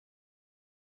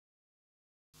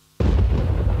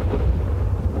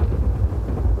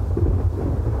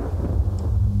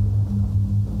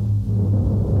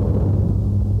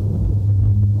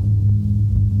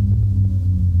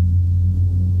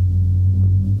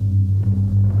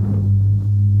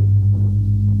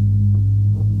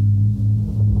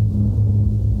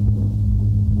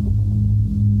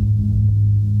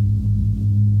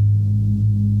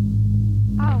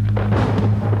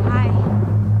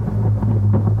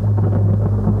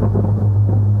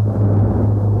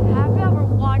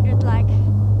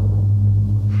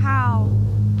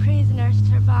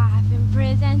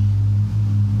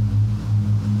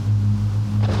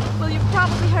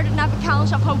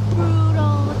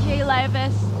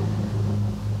service.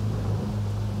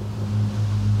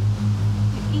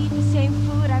 You eat the same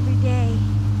food every day.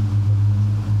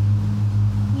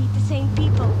 Meet the same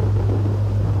people.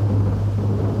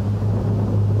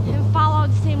 And follow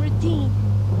the same routine.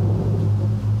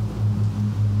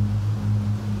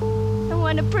 And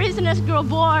when the prisoners grow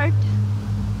bored,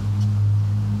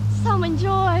 some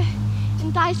enjoy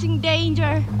enticing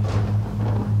danger.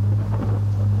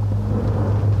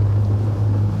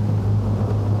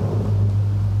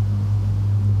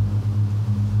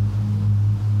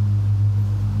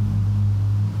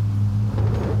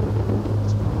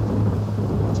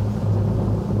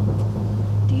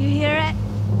 Do you hear it?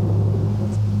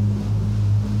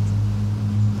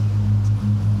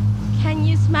 Can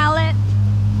you smell it?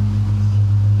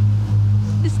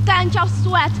 The stench of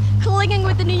sweat clinging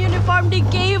within the uniform they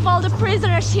gave all the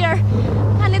prisoners here,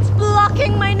 and it's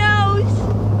blocking my nose.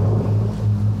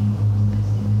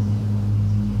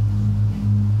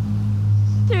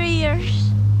 Years.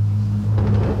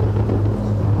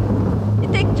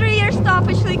 It takes 3 years to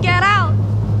officially get out.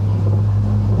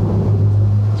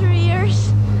 3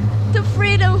 years to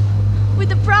freedom with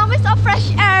the promise of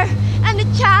fresh air and the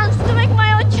chance to make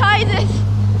my own choices.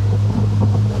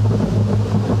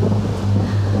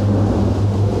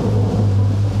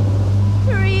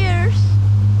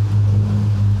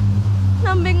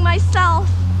 Numbing myself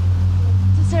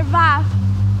to survive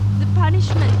the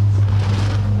punishment.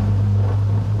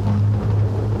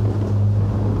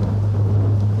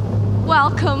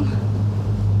 Welcome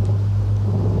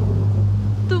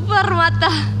to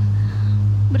Permata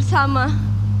bersama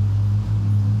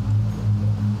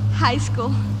high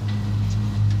school.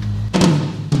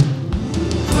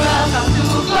 Welcome to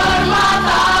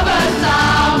Permata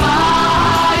bersama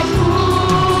high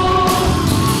school.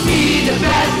 Be the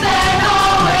best and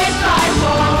always strive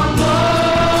for more.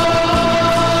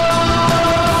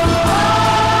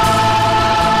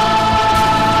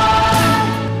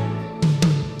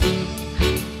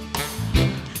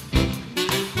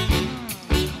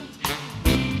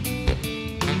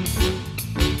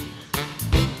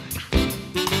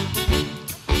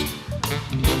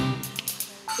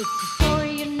 It's a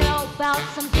story you know about,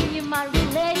 something you might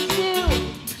relate to.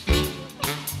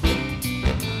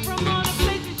 From all the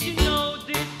places you know,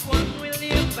 this one will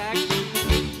impact you.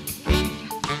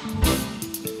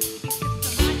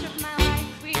 So much of my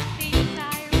life with the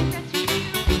desire that you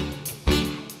do.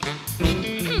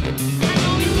 I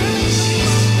know it's really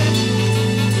special.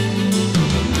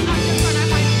 I just wanna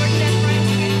find a person right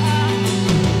with us.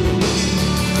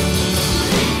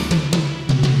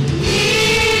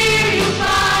 Here you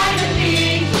find the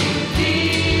things you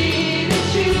didn't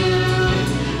choose,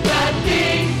 the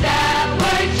things that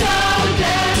were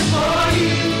chosen for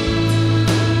you.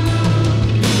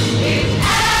 It's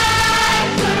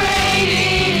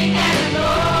exhilarating and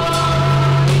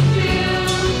annoying too,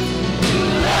 to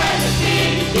learn the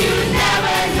things you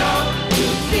never know, to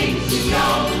things you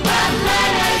know but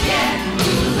learn again,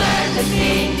 to learn the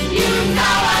things you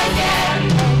know again.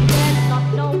 And then not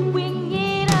knowing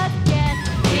it again.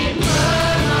 In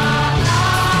Permata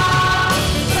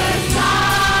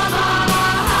bersama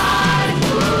high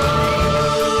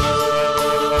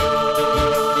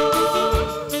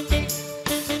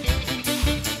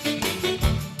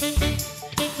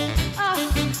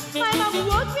My mom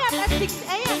woke me up at 6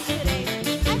 a.m. today.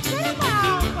 I set up my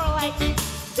alarm for like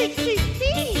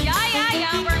 6:15.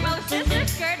 Yeah, we're my sister's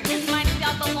skirt because mine is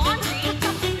out the laundry.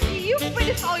 You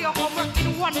finished all your homework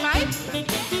in one night?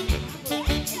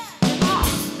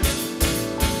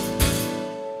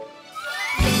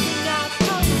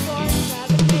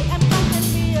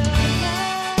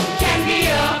 can be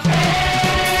afraid.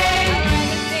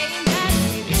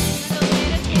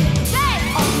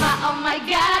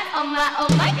 Oh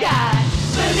my God.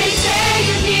 But they say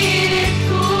you need it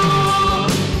cool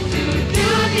to do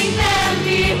things and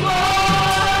be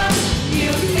more.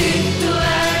 New things to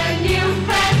learn, new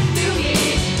friends to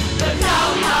meet. But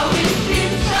somehow it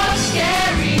seems so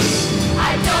scary.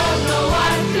 I don't know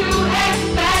what to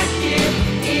expect here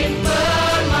in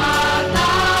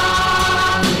Permata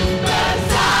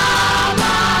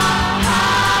bersama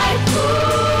high school.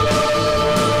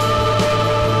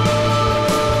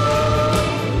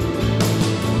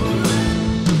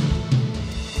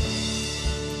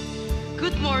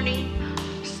 Good morning,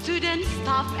 students,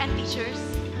 staff, and teachers.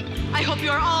 I hope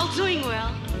you are all doing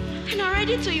well and are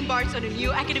ready to embark on a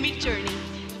new academic journey.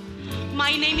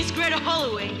 My name is Greta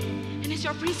Holloway, and as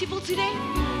your principal today,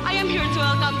 I am here to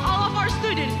welcome all of our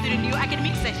students to the new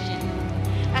academic session.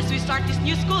 As we start this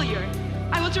new school year,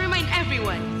 I want to remind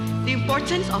everyone the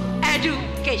importance of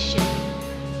education.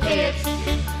 It's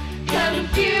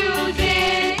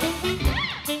confusing.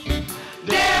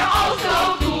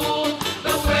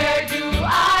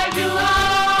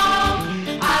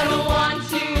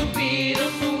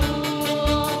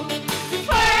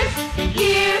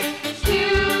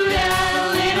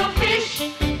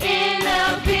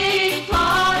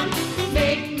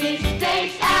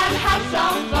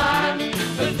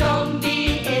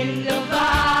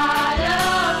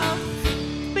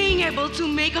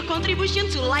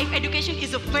 education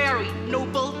is a very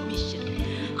noble mission.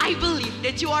 I believe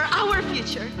that you are our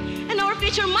future, and our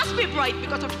future must be bright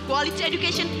because of quality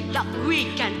education that we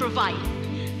can provide.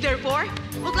 Therefore,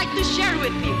 I would like to share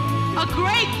with you a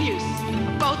great news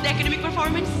about the academic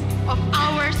performance of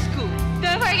our school.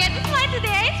 Don't forget to smile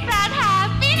today, spread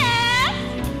happiness!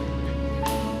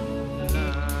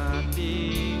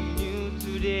 Nothing new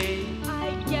today.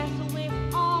 I guess we've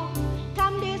all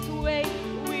come this way.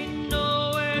 We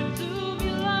know where to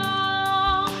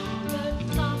belong, but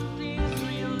something's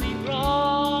really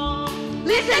wrong.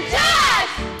 Listen to us!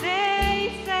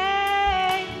 They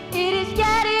say It is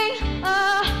getting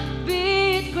a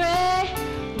bit gray.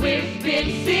 We've been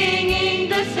singing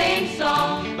the same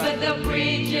song, but the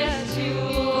bridge is too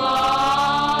long.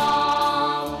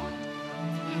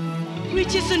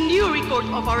 Which is a new record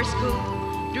of our school.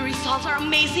 The results are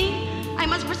amazing. I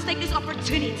must first take this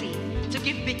opportunity to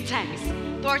give big thanks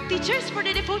to our teachers for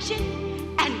their devotion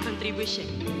and contribution.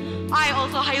 I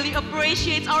also highly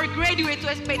appreciate our graduates who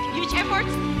have made huge efforts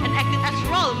and acted as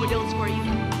role models for you.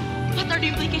 What are the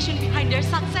implications behind their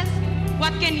success?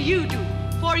 What can you do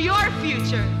for your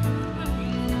future?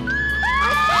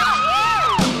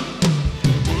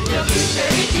 The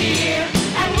future is here,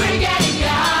 and we're getting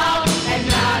out, and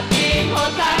nothing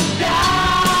holds us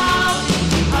down.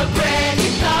 A brand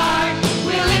new start,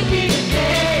 we'll live the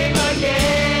game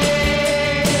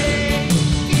again.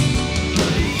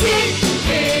 Big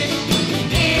fish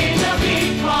in the big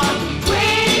pond,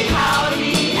 waiting how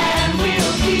the end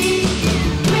will be.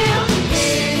 Will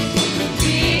this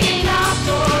be enough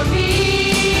for me?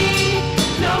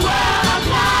 The world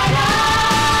outside us.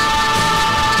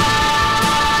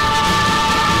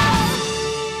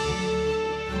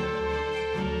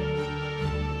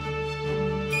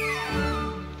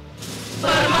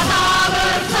 Permata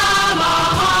bersama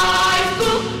high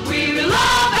school, we will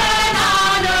love and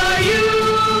honor you.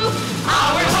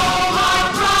 Our home, our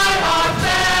pride, our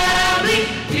family,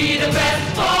 be the best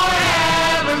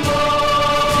forevermore.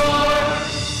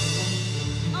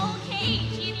 Okay,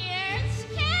 juniors,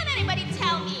 can anybody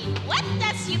tell me what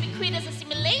does ubiquitous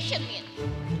assimilation mean?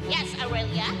 Yes,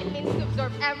 Aurelia. it means to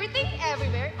absorb everything,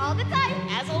 everywhere, all the time.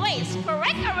 As always,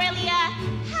 correct, Aurelia.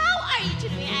 How are you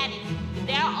doing, Annie?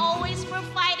 They are always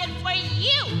provided for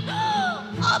you.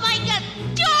 Oh my God,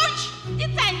 George!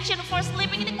 Detention for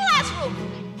sleeping in the classroom.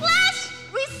 Class,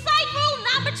 recite rule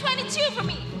number 22 for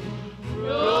me.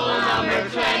 Rule number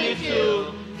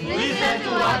 22. Listen to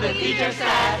what the teacher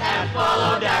says and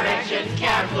follow directions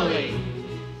carefully.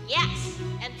 Yes,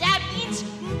 and that means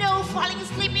no falling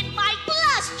asleep in my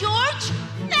class, George.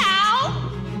 Now.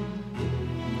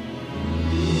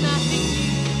 Nothing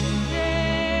new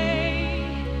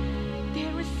today. They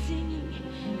were singing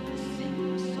the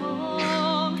same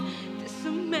song. The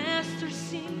semester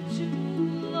seemed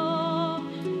too long.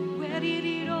 Where did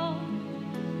it all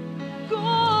go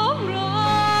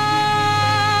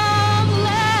wrong?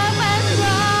 Left and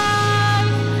right,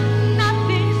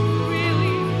 nothing's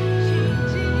really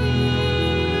changing.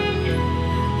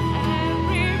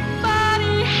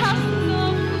 Everybody has no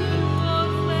clue of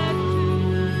where to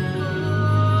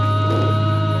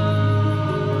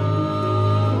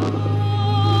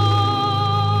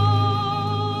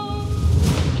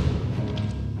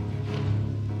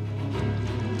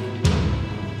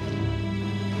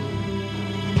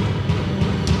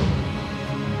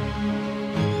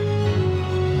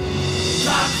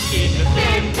Locked in the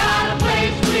same kind of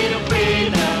place with a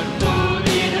prison, food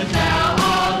in a cell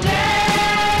all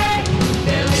day.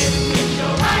 They live in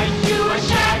your right to a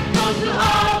shackles to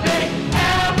obey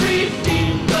every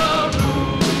single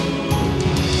rule.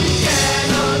 You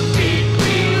cannot speak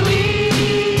freely,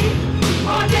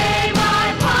 or they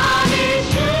might punish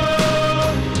you.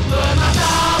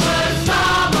 Permata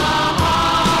bersama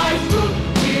high school,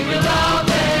 we will love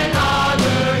and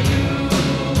honor you.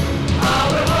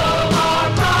 Our home, our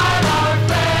pride, our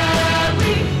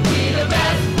family, be the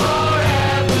best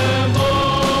forevermore.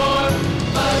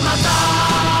 Permata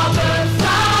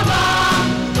bersama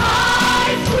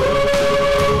high school.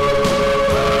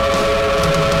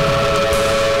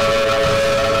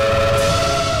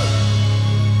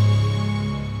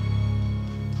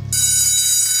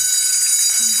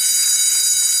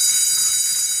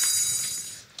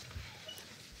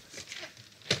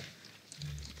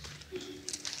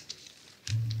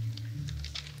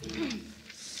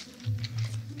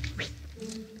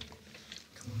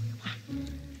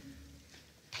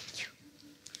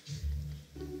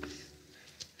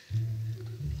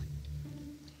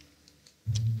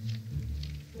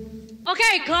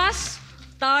 Okay, class,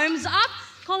 time's up.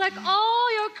 Collect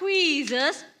all your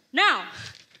quizzes now.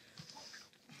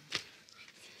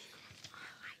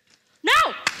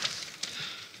 Now!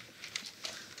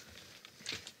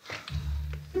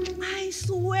 I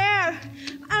swear,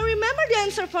 I remember the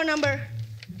answer for number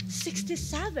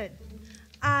 67.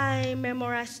 I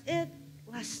memorized it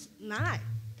last night,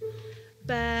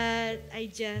 but I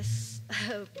just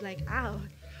blacked out.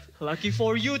 Lucky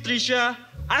for you, Trisha.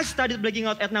 I started blacking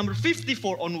out at number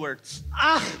 54 onwards.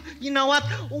 You know what?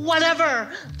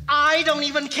 Whatever. I don't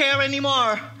even care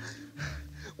anymore.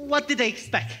 What did they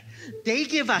expect? They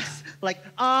give us like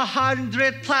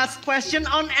 100+ questions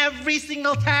on every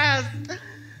single test.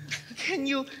 Can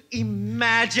you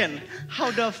imagine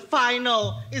how the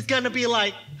final is gonna be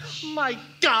like? My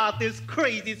God, this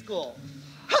crazy school.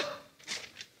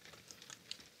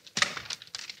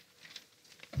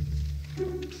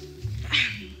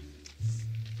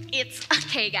 It's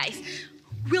okay, guys.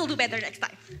 We'll do better next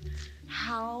time.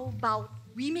 How about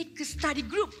we make a study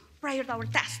group prior to our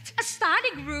test? A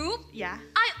study group? Yeah.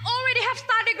 I already have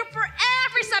study group for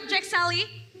every subject, Sally.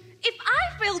 If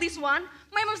I fail this one,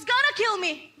 my mom's gonna kill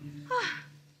me.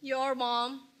 Your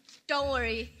mom? Don't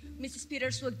worry. Mrs.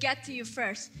 Peters will get to you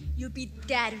first. You'll be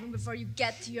dead even before you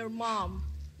get to your mom.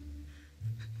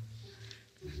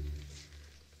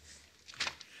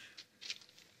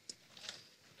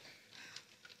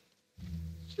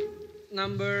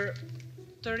 Number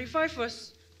 35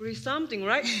 was really something,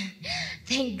 right?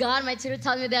 Thank God my tutor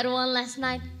told me that one last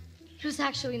night. It was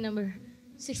actually number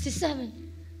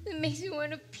 67. It makes me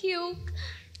want to puke.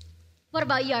 What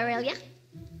about you, Aurelia?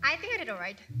 I think I did all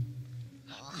right.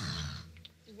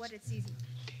 What, it's easy.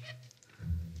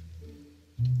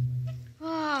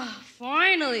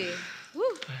 Finally.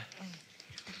 Whew.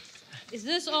 Is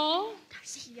this all?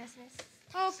 Yes, miss.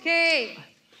 Okay.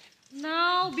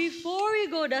 Now, before we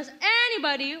go, does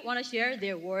anybody want to share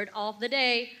their word of the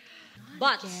day?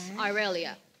 But,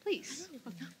 Aurelia, please.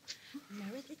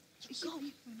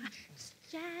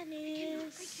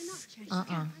 Janice.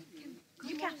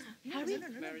 You can. Hurry.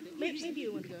 Maybe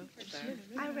you want to go.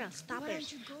 Irel, stop it.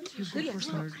 I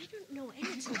don't know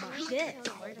anything about this.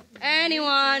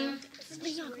 Anyone?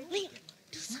 Leon,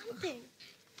 do something.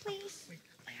 Please.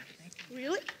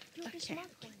 Really? Okay.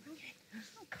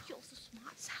 You're so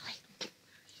smart, Sally.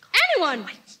 Anyone?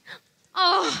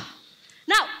 Oh.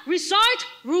 Now, recite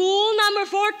rule number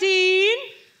 14.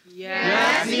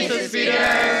 Yes, Mrs.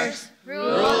 Peters.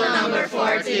 Rule number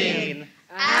 14.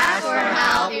 Ask for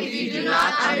help if you do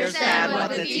not understand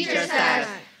what the teacher says,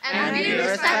 and be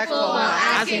respectful while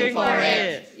asking for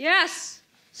it. Yes.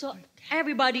 So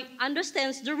everybody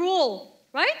understands the rule,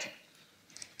 right?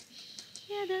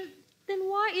 Yeah, then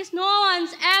why is no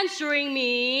one's answering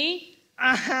me?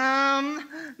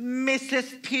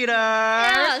 Mrs. Peters.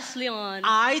 Yes, Leon.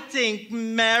 I think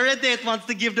Meredith wants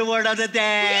to give the word of the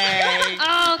day.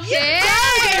 Okay.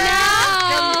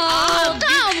 Now,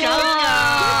 come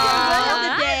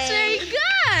on. That's very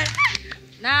good.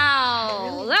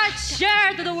 Now, let's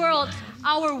share to the world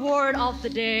our word of the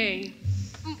day.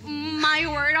 My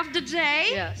word of the day?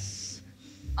 Yes.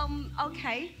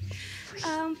 Okay.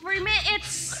 For me,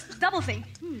 it's double thing.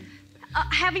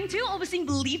 Having two opposing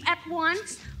belief at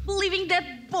once, believing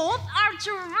that both are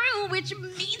true, which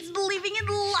means believing in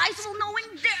lies while knowing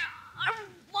they are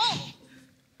false.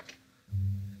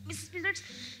 Mrs. Peters,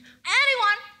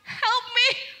 anyone help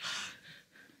me?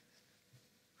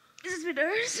 Mrs.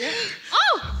 Peters? Yeah.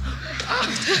 Oh!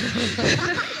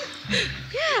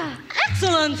 Yeah,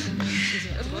 excellent.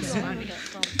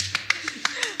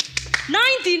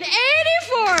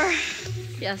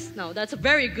 1984. Yes, no, that's a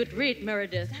very good read,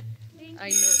 Meredith. I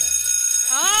know that.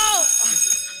 Oh!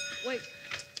 Wait.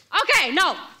 Okay,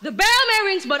 no, the bell may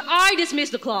ring, but I dismiss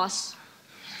the class.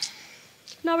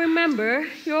 Now remember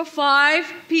your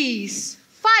 5 P's.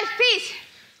 5 P's.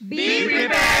 Be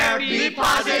prepared, be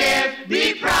positive,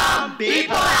 be prompt, be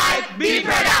polite, be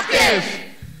productive.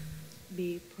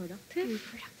 Be productive? Be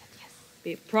productive, yes.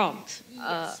 Be prompt.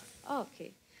 Yes.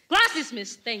 Okay. Class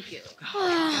dismissed, thank you.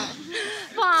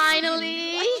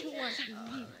 Finally.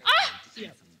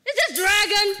 Is this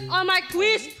dragon on my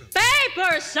quiz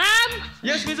paper, Sam?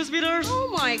 Yes, Mrs. Peters. Oh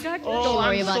my God. Don't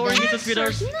worry about sorry, that. Mrs.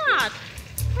 Peters. Not.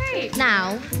 Wait.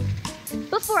 Now,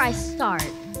 before I start,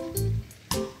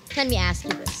 let me ask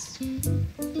you this.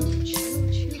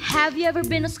 Have you ever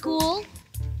been to school?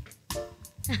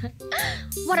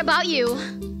 What about you?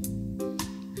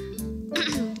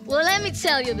 Well, let me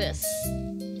tell you this.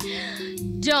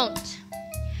 Don't.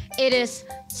 It is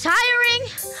tiring,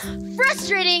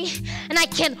 frustrating, and I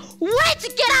can't wait to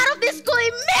get out of this school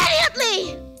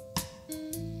immediately!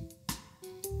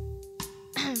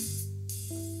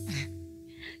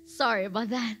 Sorry about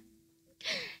that.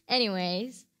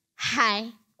 Anyways,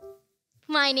 hi.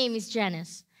 My name is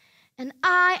Janice, and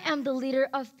I am the leader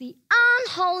of the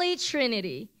Unholy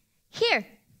Trinity here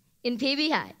in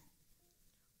PB High.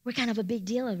 we're kind of a big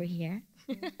deal over here.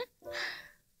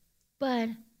 But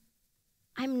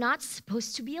I'm not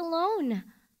supposed to be alone.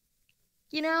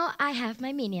 You know, I have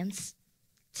my minions.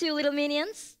 2 little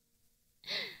minions.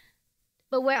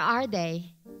 But where are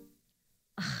they?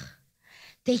 Ugh,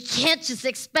 they can't just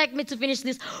expect me to finish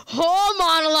this whole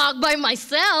monologue by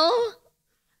myself.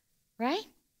 Right?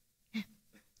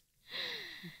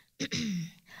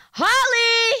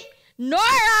 Holly!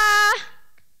 Nora!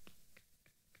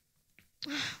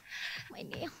 My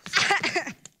nails.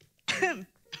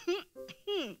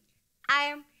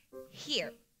 I'm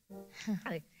here.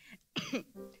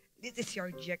 This is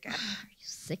your jacket. Are you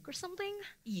sick or something?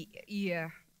 Yeah.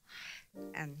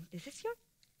 And this is your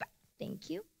bag. Thank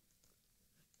you.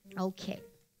 Okay.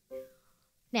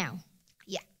 Now.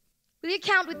 Yeah. Will you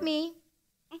count with me?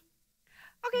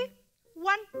 Okay.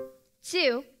 1.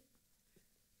 2.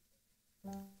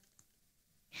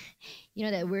 You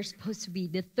know that we're supposed to be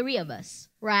the 3 of us,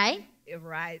 right?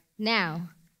 Right. Now,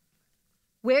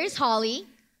 where is Holly?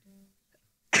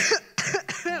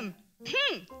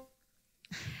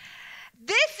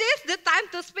 This is the time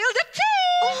to spill the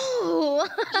tea. Oh.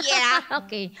 Yeah.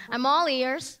 Okay, I'm all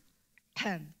ears.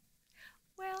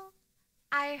 Well,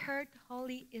 I heard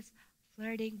Holly is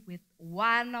flirting with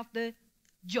one of the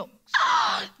jokes.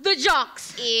 The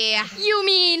jocks. Yeah. You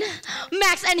mean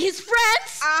Max and his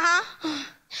friends? Uh-huh.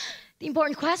 The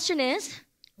important question is,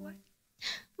 What?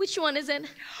 which one is it?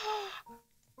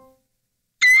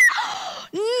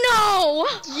 No!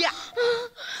 Yeah.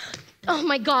 Oh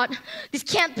my God, this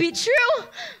can't be true.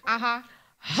 Uh-huh.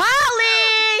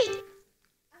 Holly!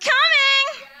 Coming!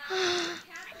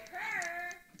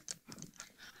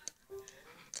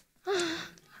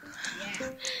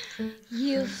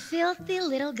 You filthy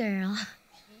little girl.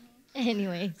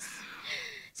 Anyways,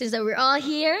 since that we're all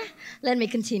here, let me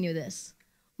continue this.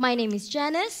 My name is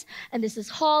Janice, and this is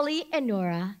Holly and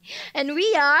Nora. And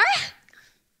we are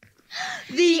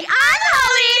the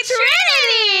Unholy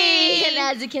Trinity! And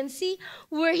as you can see,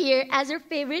 we're here as your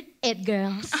favorite It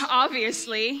Girls.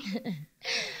 Obviously.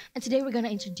 And today we're gonna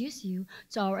introduce you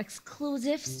to our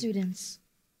exclusive students.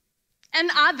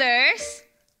 And others.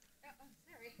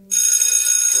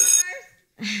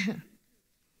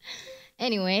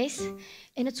 Anyways,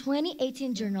 in a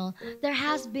 2018 journal, there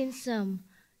has been some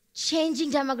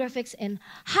changing demographics in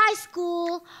high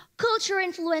school, cultural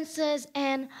influences,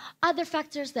 and other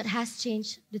factors that has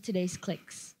changed today's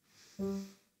cliques.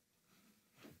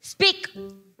 Speak!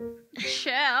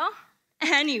 Chill.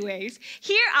 Anyways,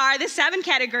 here are the 7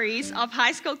 categories of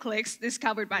high school cliques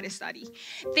discovered by the study.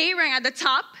 They rank at the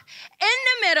top, in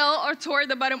the middle, or toward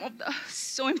the bottom of the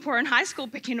so important high school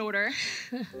picking order.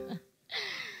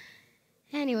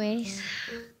 Anyways,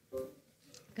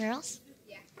 girls,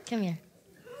 come here.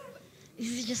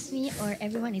 Is it just me or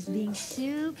everyone is being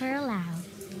super loud?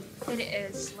 It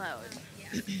is loud.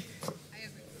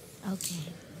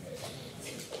 Okay.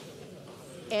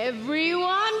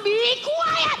 Everyone be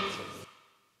quiet!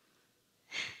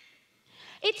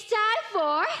 It's time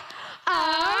for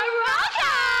our roll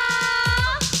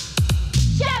call!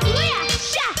 Shabuya,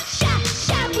 sha, sha,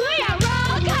 shabuya,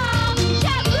 roll call!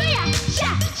 Shabuya,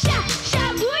 sha, sha,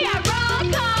 shabuya, roll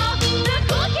call! The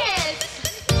cool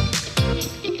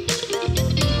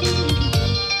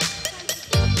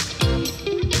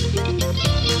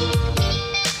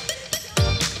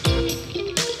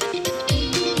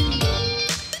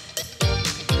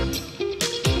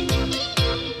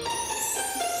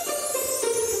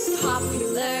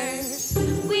Populars,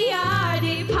 we are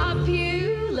the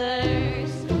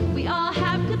populars. We all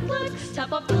have good looks,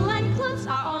 top of the line clothes,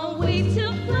 our own way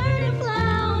to flirt and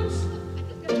flounce.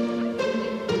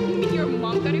 You mean your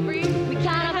mom got it for you? We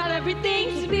kind of have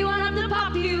everything to be one of the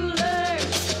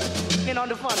populars. And on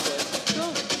the front desk.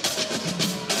 Go.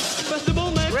 Press the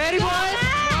ball, Max. Ready, boys?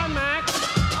 Come on, Max.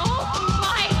 Oh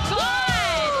my God!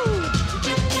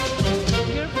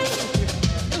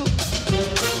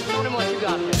 Show them what you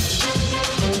got there.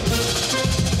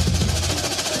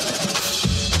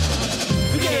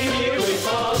 We came here with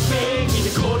all things in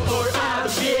the code for our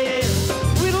biz.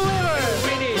 We deliver!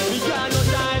 Finish, we got no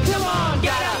time. Come on,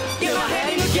 gotta get my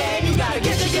head in the game. You gotta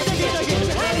get your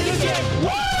head in the game. Woo!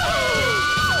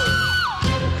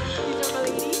 These are my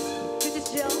ladies. This is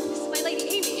Jill. This is my lady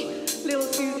Amy. Little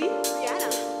Susie. Brianna.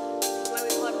 Why we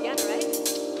love Brianna, right?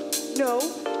 No.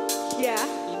 Yeah.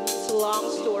 It's a long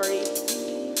story.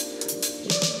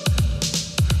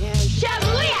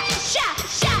 Shabuya, sha,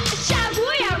 sha,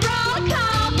 shabuya, roll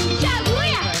call.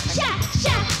 Shabuya, sha,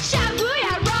 sha,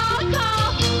 shabuya, roll call.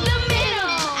 The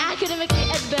middle, academically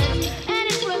advanced and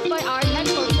influenced by art and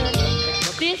culture.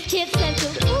 These kids tend to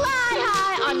fly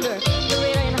high under the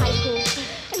radar in high school,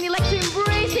 and they like to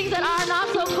embrace the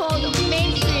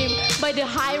by the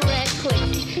high rank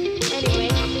clique. Anyway,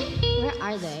 where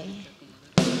are they?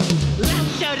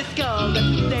 Let's show the school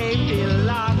that they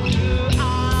belong to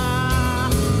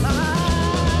us.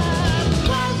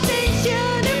 One thing's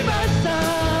universal.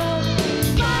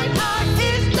 Fine art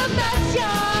is the best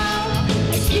show.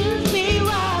 Excuse me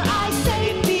while I say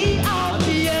the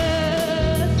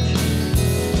obvious.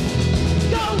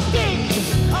 Go think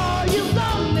all you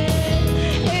want it.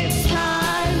 It's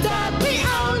time that we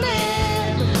own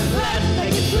it. Let's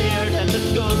make it clear that the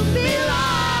school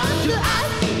belongs to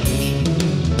us.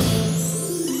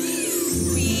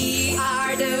 We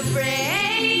are the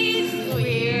brains,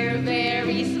 we're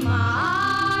very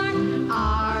smart.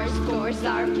 Our scores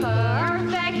are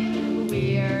perfect,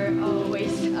 we're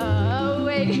always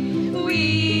awake.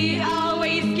 We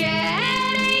always get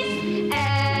A's,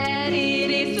 and it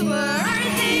is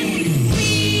worth it.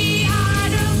 We are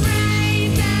the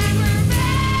brains and we're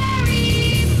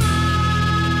very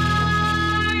smart.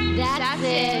 That's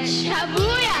it.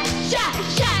 Shabuya,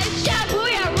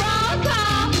 shabuya, roll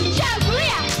call.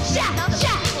 Shabuya,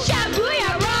 shabuya,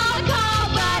 roll call.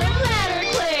 Bottom letter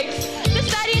clicks. The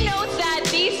study notes that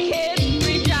these kids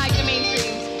reject the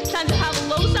mainstream, tend to have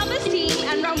low self-esteem,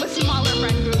 and run with smaller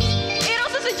friend groups. It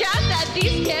also suggests that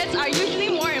these kids are usually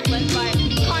more influenced by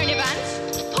current events,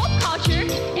 pop culture,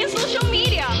 and social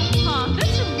media.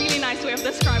 That's a really nice way of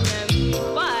describing them.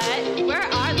 But where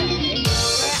are they?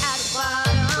 We're at the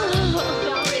bottom.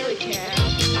 Don't really care.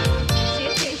 See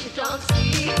things you don't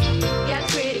see. Get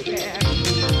pretty fair.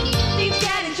 Things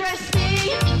get interesting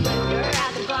when you're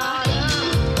at the bottom.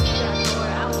 That's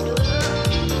where I feel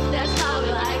love. That's how we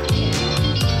like it.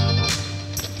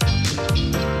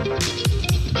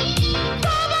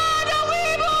 Come on, the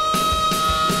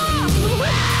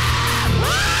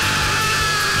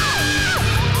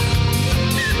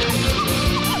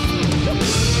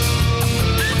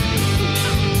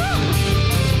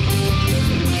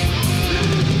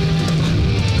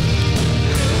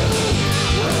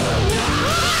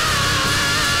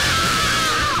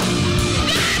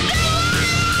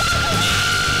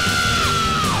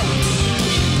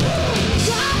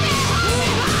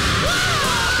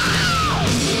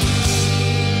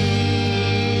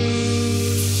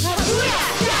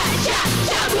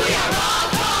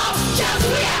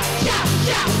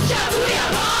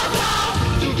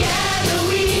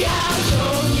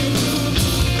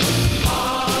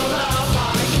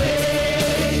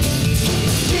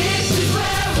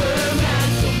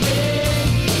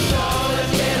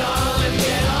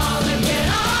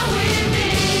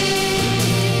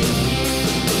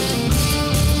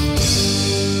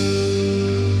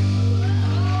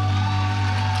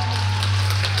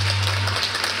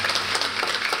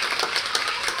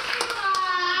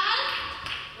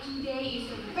Today is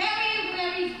a very,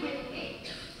 very great day,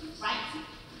 right?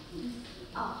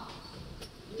 Oh,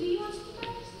 do you want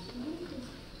stickers?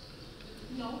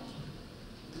 No.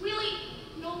 Really?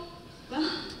 No. Well,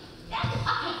 that's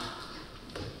okay.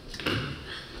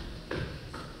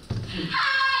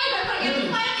 Hi, don't forget to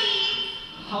smile me.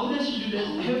 How does she do that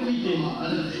every day?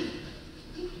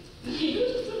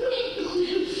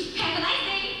 Have a nice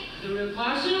day. The real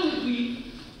question would be,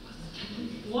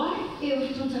 why?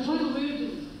 What do we do?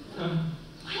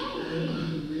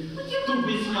 Two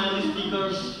big smiley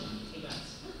stickers.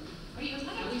 Are you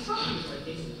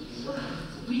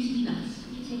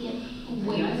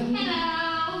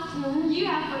Hello. You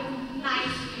have a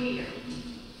nice hair.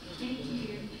 And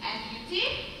you too?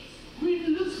 It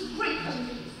looks great. And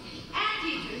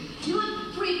you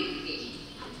look pretty.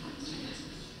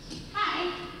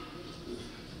 Hi.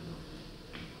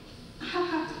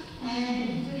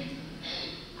 And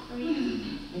how are you?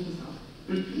 Thank you, sir.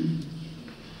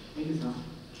 Thank you, sir.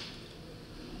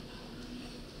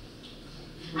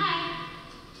 Hi.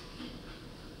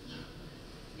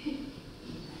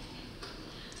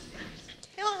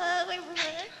 Hello,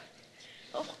 everyone.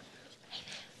 Oh.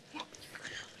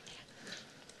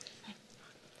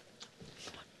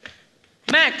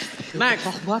 Max,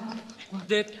 What?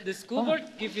 did the school board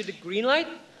give you the green light?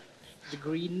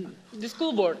 The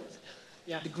school board.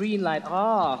 Yeah. The green light.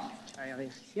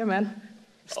 Yeah, man.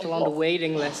 Still on the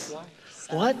waiting list.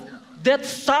 What? That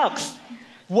sucks.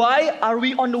 Why are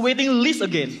we on the waiting list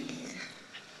again?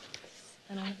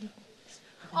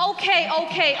 Okay.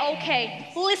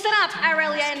 Listen up,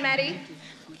 Aurelia and Maddie.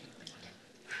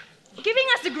 Giving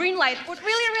us the green light would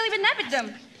really benefit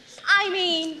them. I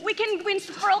mean, we can win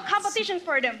several competitions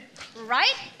for them,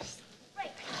 right?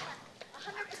 Right.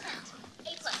 100%. A+.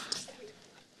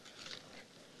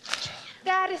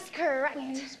 That is correct.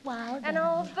 Wow. And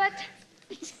all, but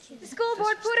the school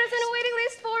board put us on a waiting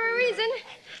list for a reason.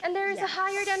 And there is a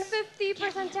higher than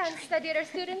 50% chance that the other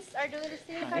students are doing the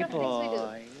same kind of things we do.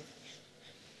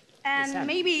 And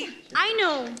maybe I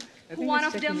know who one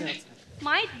of them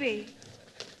might be.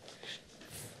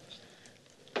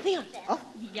 Leon. Oh.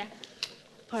 Yeah.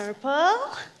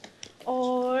 Purple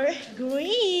or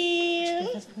green?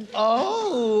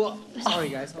 Oh, Sorry,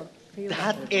 guys.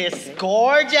 that is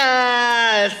gorgeous.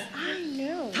 I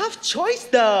know. Tough choice,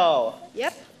 though.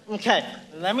 Yep. Okay,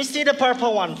 let me see the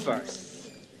purple one first.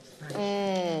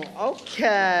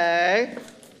 Okay.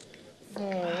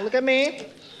 Look at me.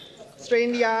 Straight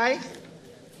in the eye.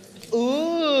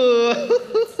 Ooh.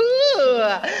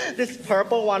 This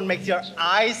purple one makes your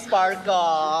eyes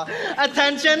sparkle.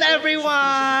 Attention,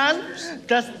 everyone.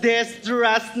 Does this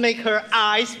dress make her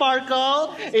eyes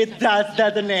sparkle? It does,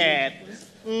 doesn't it?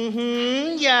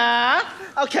 Yeah.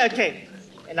 Okay.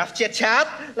 Enough chit-chat.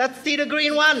 Let's see the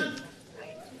green one.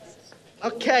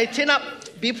 Okay, chin up.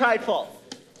 Be prideful.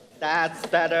 That's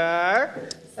better.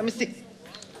 Let me see.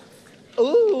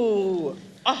 Ooh.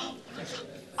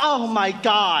 Oh my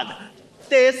God.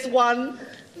 This one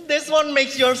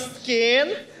makes your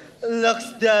skin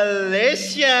looks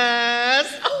delicious.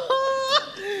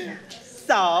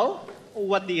 So,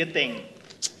 what do you think?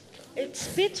 It's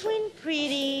between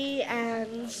pretty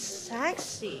and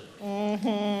sexy.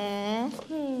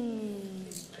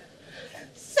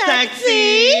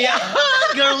 Sexy!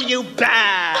 Girl, you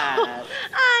bad!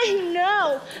 I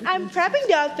know. I'm prepping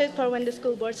the outfit for when the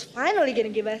school board's finally gonna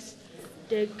give us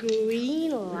the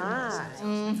green light.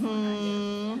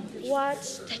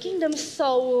 What's taking them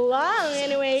so long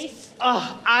anyways?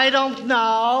 Oh, I don't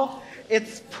know.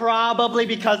 It's probably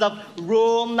because of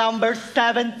rule number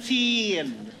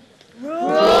 17. Rule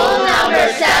number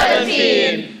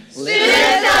 17.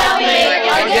 Students of the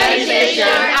organization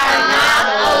are not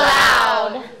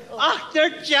allowed. There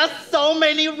are just so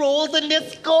many rules in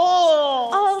this school.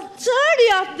 All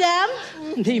 30 of them?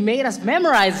 They made us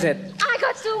memorize it. I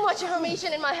got too much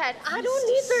information in my head. I don't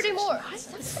need 30 more.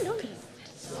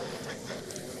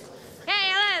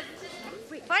 Hey, Ellen.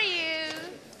 For you.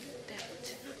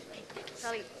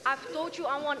 Sally, I've told you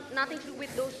I want nothing to do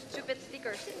with those stupid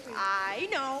stickers. I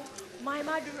know. My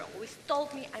mother always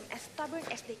told me I'm as stubborn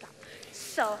as they come.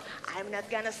 So I'm not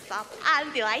gonna stop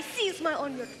until I see a smile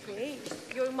on your face.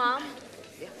 Your mom?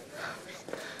 Yeah.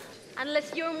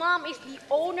 Unless your mom is the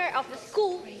owner of the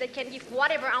school that can give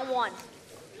whatever I want.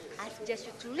 I suggest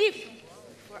you to leave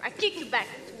before I kick you back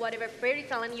to whatever fairy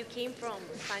tale you came from,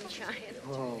 sunshine.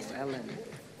 Whoa, Ellen.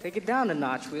 Take it down a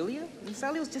notch, will you?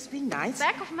 Sally was just being nice.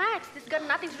 Back of Max, this got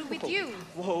nothing to do with you.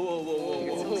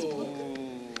 Whoa.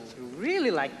 You really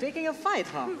like taking a fight,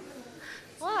 huh?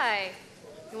 Why?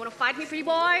 You want to fight me, pretty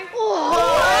boy?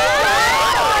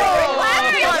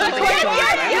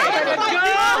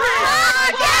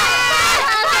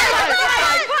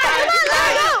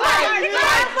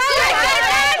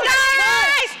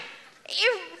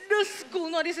 If the school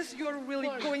notices you're really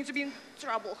going to be in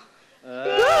trouble. Go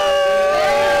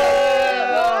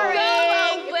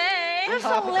away.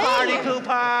 Party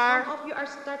Cooper. Some of you are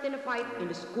starting a fight in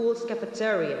the school's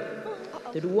cafeteria.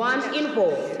 To the ones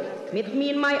involved, meet me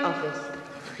in my office.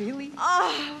 Really?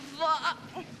 I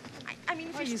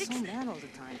mean, Why are you so mad all the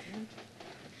time, man?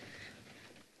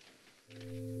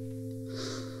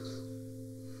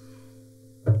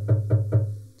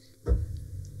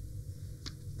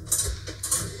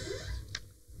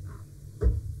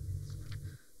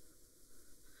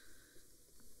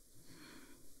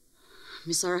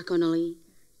 Miss Sarah Connolly,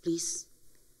 please.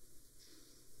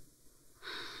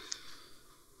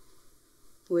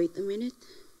 Wait a minute.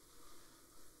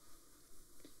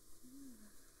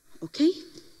 Okay.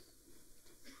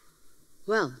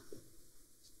 Well,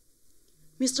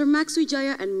 Mr. Max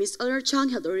Wijaya and Miss Eleanor Chang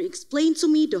had already explained to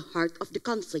me the heart of the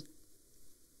conflict.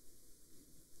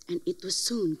 And it was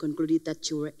soon concluded that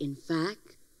you were, in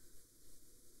fact,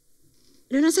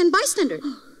 an innocent bystander.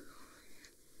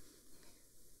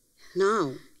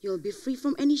 Now, you'll be free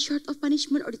from any sort of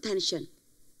punishment or detention.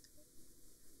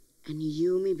 And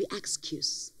you may be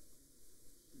excused.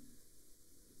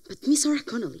 But Miss Sarah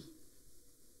Connolly,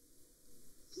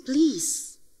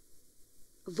 please,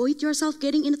 avoid yourself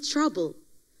getting into trouble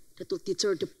that will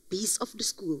deter the peace of the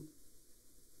school.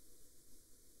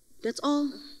 That's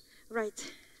all.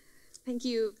 Right. Thank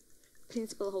you,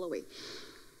 Principal Holloway.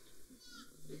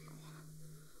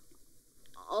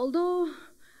 Although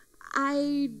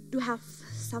I do have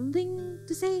something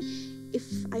to say,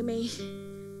 if I may.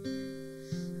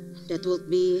 That would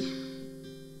be...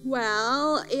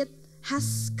 Well, it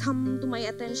has come to my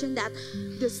attention that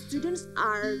the students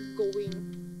are going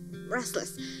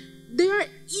restless. They are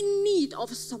in need of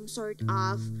some sort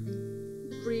of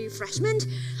refreshment,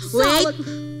 Wait.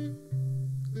 salad.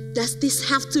 Does this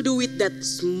have to do with that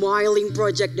smiling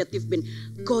project that you've been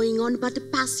going on about the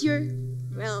past year?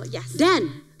 Well, yes. Then,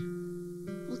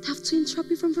 I'll have to interrupt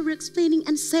you from further explaining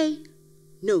and say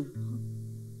no.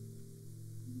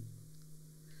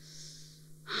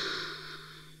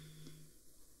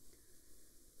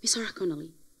 Miss Sarah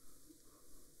Connolly,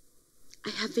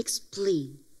 I have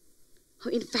explained how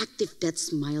effective that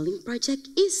smiling project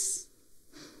is,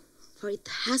 for it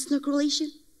has no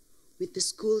correlation with the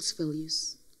school's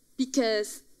values.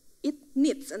 Because it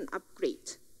needs an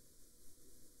upgrade.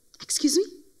 Excuse me?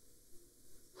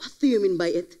 What do you mean by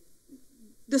it?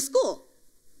 The school,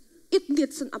 it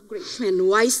needs an upgrade. And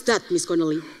why is that, Miss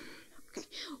Connolly? Okay,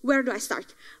 where do I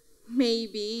start?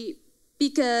 Maybe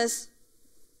because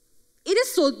it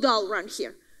is so dull around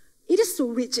here. It is so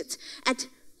rigid. And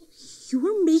you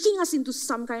are making us into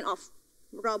some kind of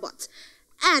robot.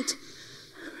 And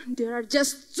there are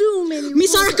just too many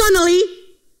Miss rules. Sarah Connolly!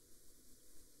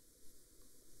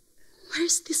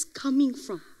 Where's this coming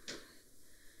from?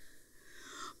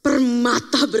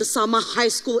 Permata Bersama High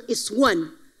School is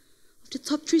one of the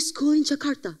top 3 schools in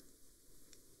Jakarta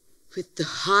with the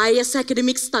highest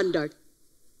academic standard.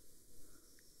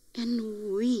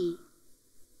 And we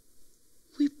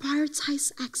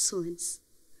prioritize excellence.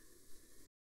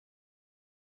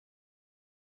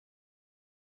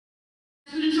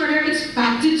 Students are there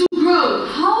expected to grow.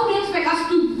 How do you expect us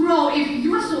to grow if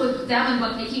you are so adamant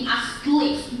about making us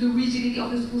slaves to the rigidity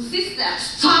of the school system?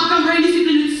 Stop comparing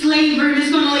discipline with slavery, Miss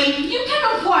Connolly. You can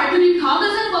afford to be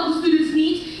cognizant about the students'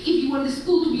 needs if you want the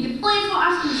school to be the place for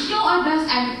us to show our best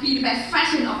and be the best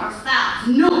version of ourselves.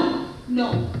 No.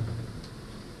 No.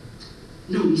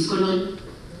 No, Miss Connolly.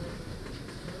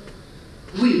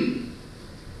 We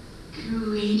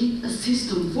created a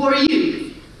system for you.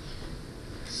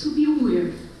 So be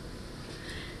aware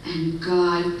and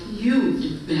guide you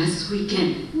the best we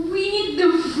can. We need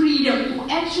the freedom to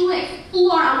actually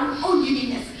explore our own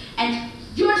uniqueness, and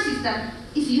your system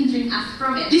is hindering us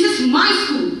from it. This is my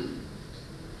school.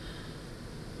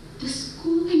 The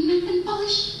school I made and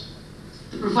polished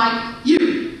to provide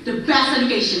you the best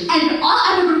education. And all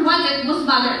I ever wanted was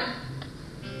mother.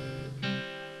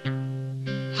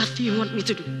 What do you want me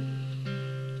to do?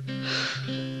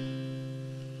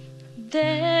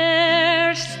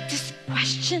 There's this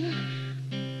question.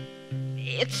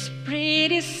 It's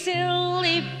pretty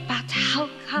silly, but how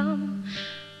come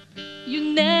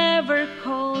you never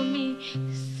call me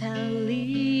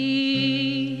Sally?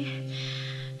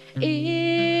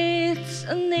 It's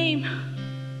a name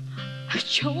I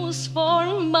chose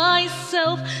for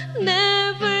myself.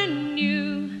 Never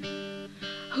knew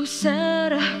who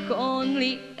Sarah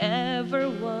Conley ever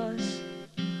was.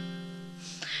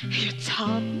 You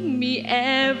taught me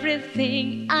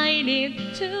everything I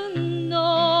need to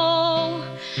know,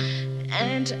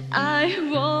 and I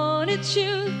wanted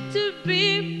you to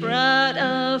be proud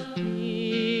of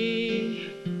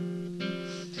me.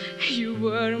 You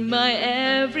were my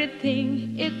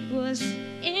everything, it was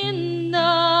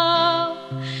enough,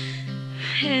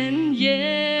 and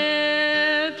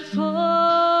yet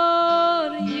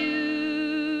for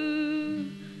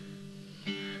you,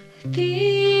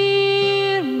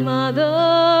 dear mother,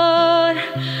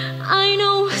 I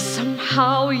know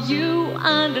somehow you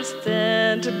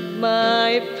understand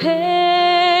my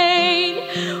pain,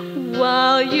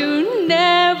 while you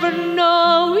never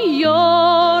know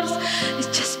yours.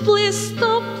 Just please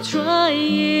stop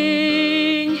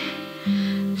trying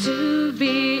to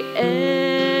be anything.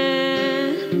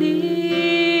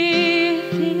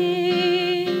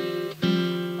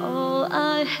 All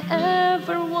I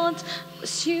ever want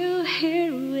was you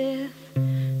here with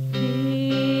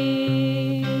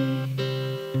me.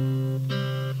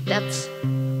 That's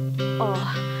all,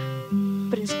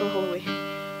 Principal Holloway.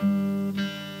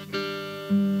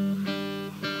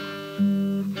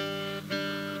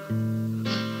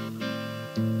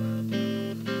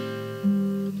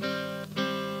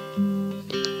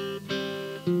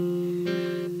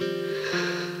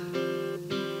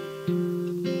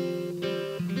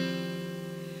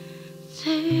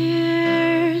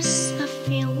 There's a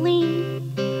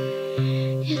feeling,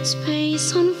 it's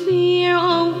based on fear.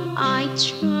 Oh, I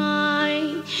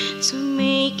try to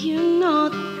make you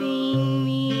not be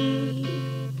me.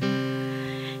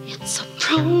 It's a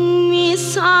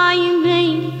promise I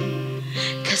made,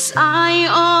 'cause I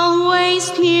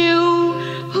always knew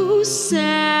who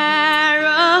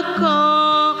Sarah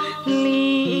Conley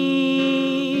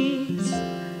is.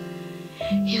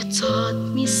 You taught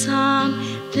me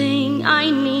something I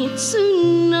need to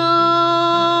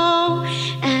know,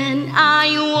 and I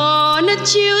wanted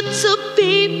you to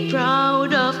be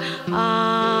proud of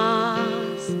us.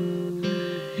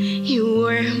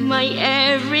 my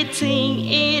everything,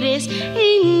 it is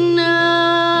enough.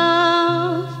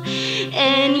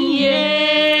 And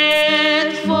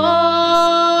yet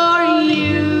for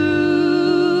you,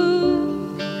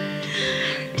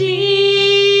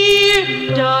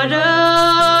 dear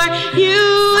daughter,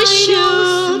 you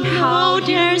should know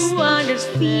there's one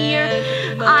fear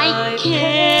I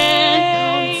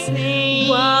can't say.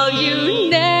 While you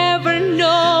never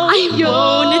know, I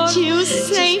wanted to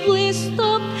say, please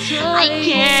stop. I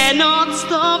cannot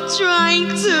stop trying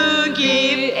to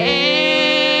give everything.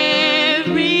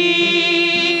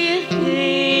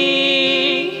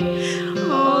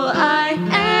 All I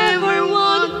ever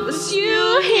want was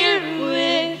you here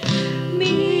with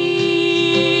me.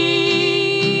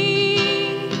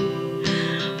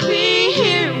 Be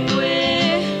here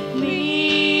with me.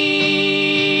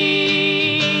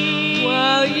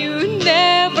 While you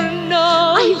never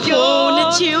know, I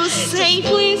wanted to say,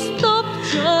 please stop.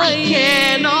 I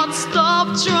cannot stop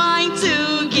trying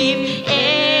to give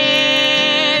everything.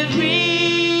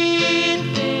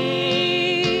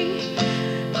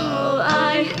 All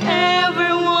I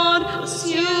ever want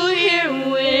was you here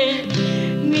with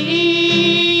me.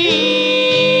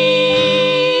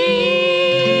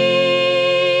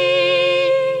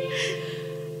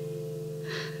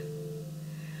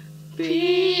 Be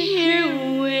here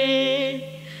with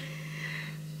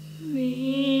me.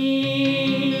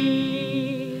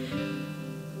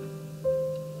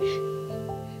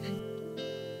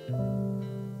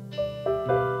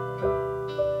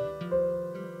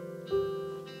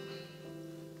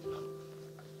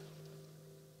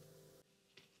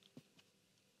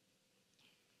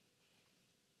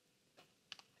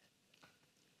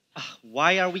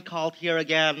 Why are we called here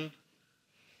again?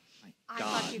 I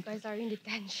thought you guys are in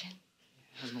detention.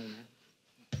 Hello, man.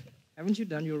 Haven't you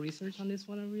done your research on this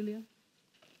one, Aurelia?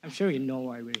 I'm sure you know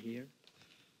why we're here.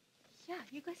 Yeah,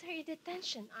 you guys are in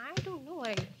detention. I don't know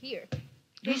why you're here.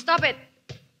 Hey, stop it!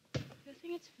 You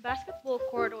think it's basketball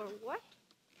court or what?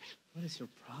 What is your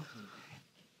problem?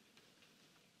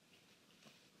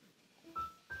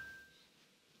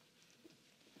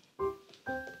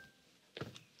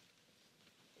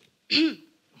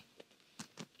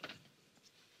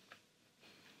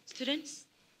 Students,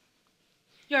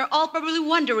 you're all probably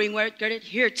wondering why you're gathered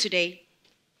here today.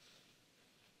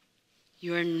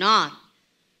 You are not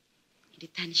in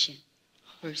detention,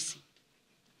 Percy.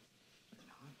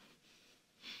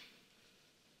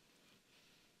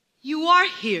 You are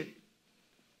here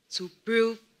to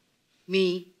prove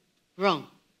me wrong.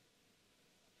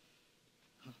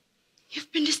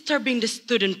 You've been disturbing the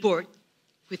student board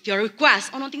with your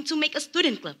request on wanting to make a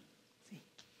student club,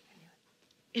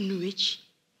 in which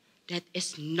that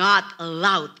is not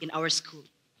allowed in our school.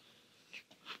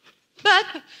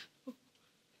 But,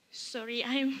 Sorry,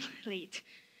 I'm late.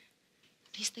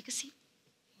 please take a seat.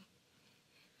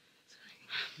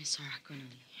 Miss Sarah Connolly.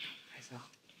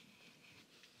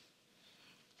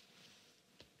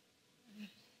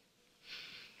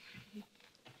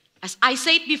 As I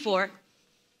said before,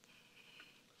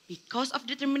 because of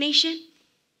determination,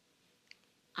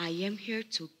 I am here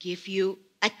to give you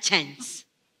a chance.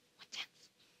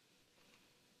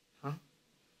 Huh?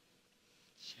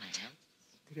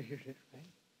 Did I hear that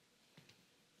right?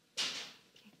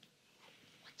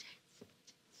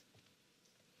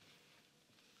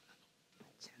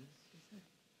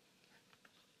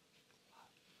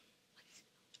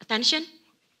 Attention.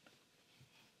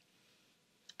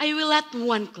 I will let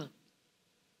one club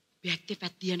be active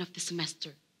at the end of the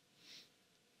semester.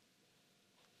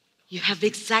 You have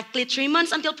exactly 3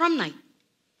 months until prom night,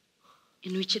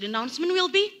 in which the announcement will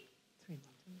be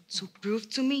to prove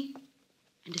to me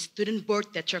and the student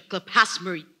board that your club has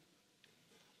merit,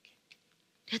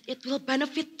 that it will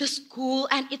benefit the school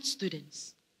and its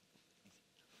students.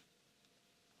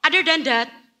 Other than that,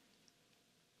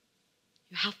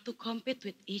 you have to compete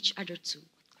with each other too.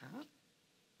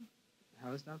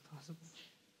 How is that possible?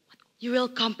 You will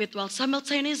compete while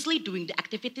simultaneously doing the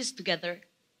activities together.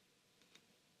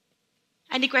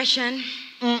 Any question?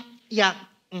 I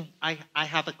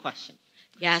have a question.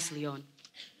 Yes, Leon.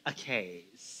 Okay,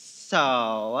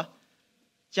 so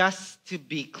just to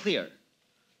be clear,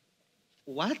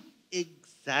 what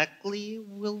exactly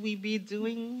will we be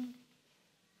doing?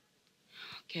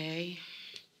 Okay.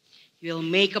 You'll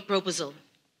make a proposal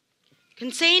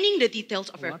containing the details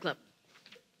of your club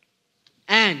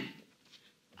and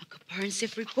a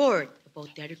comprehensive report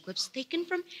about the other clubs taken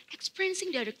from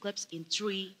experiencing the other clubs in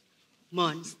 3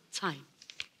 months' time.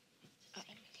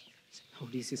 Oh,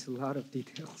 this is a lot of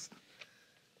details.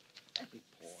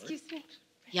 Excuse me.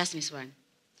 Yes, Miss Wan.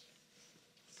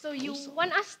 So you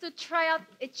want us to try out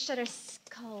each other's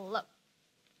club?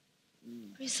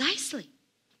 Precisely.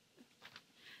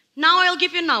 Now I'll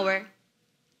give you an hour.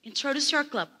 Introduce your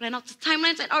club, plan out the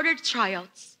timelines, and order the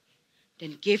tryouts.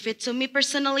 Then give it to me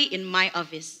personally in my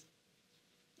office.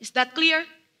 Is that clear?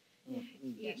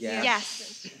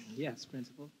 Yes. Yes,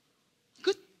 Principal.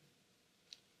 Good.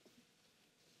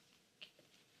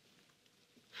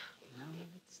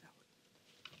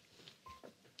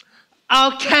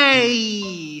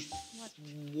 Okay.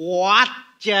 What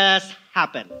just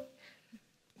happened?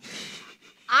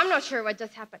 I'm not sure what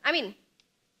just happened. I mean,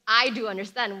 I do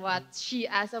understand what she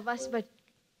asked of us, but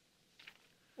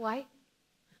why?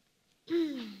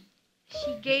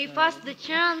 She gave us the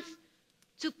chance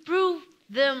to prove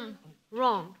them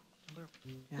wrong.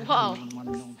 Wow.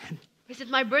 Is it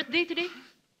my birthday today?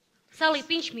 Sally,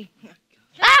 pinch me.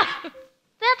 Ah!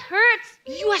 That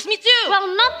hurts. You asked me too.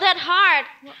 Well, not that hard.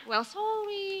 Well,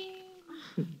 sorry.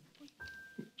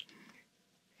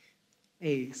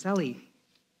 Hey, Sally.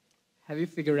 Have you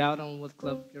figured out on what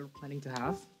club you're planning to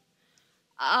have?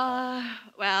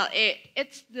 Well,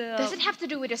 it's the... Does it have to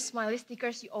do with the smiley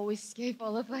stickers you always gave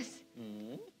all of us?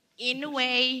 In a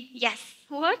way, yes.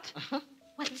 What?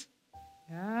 What?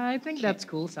 Yeah, I think that's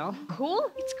cool, Sal.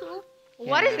 Cool? It's cool.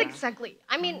 What is it exactly?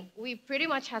 I mean, we pretty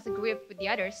much have agreed with the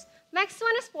others. Max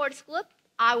won a sports club.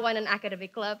 I won an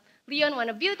academic club. Leon won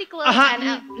a beauty club.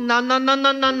 And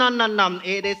No.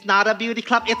 It is not a beauty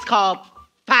club. It's called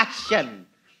fashion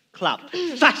club.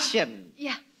 Fashion.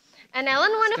 yeah. And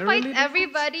Ellen won to there fight really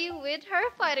everybody with her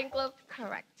fighting club.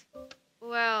 Correct.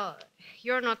 Well,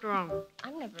 you're not wrong.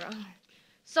 I'm never wrong.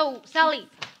 So, Sally,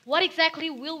 what exactly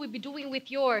will we be doing with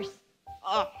yours?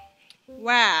 Oh,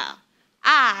 well,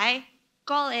 I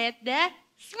call it the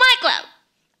Smile Club.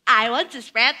 I want to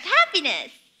spread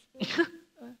happiness.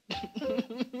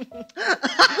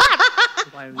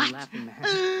 Why are you laughing,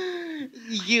 man?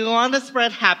 You want to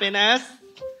spread happiness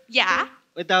Yeah,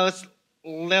 with those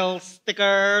little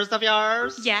stickers of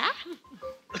yours? yeah.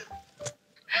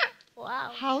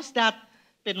 Wow. How's that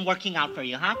been working out for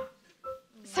you, huh?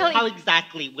 Sally. How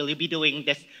exactly will you be doing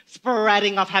this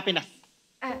spreading of happiness?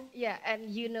 Yeah, and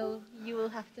you know you will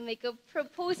have to make a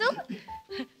proposal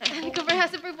and a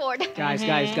comprehensive report.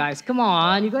 Guys, come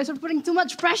on. You guys are putting too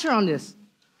much pressure on this.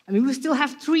 I mean, we still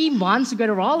have 3 months to get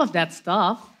all of that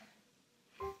stuff.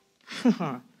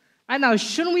 Right now,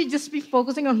 shouldn't we just be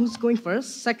focusing on who's going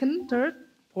first, second, third,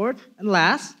 fourth, and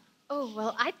last? Oh,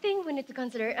 well, I think we need to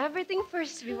consider everything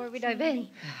first before we dive in.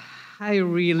 I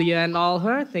really and all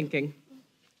her thinking.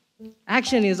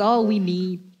 Action is all we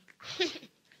need.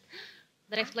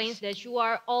 That explains that you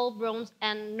are all bronze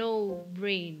and no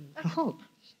brain. Oh,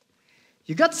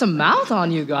 you got some mouth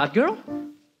on you, God girl.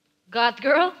 God,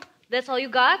 girl? That's all you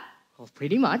got? Well,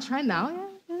 pretty much right now, yeah.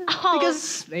 Oh.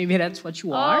 Because maybe that's what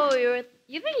you are. Oh,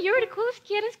 you think you're the coolest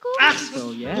kid in school?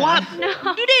 So, yeah. What? No.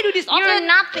 Do they do this often? You're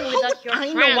nothing without your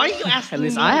I friends. know. Why are you asking At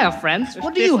least me? I have friends. If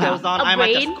What do this you goes have? on, A I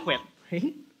might brain? just quit.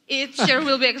 It sure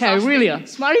will be Hey, exhausting. really?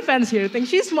 Smarty fans here think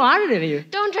she's smarter than you.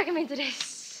 Don't drag him into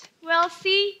this. Well,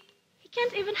 see, he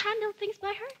can't even handle things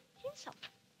by himself.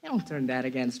 Don't turn that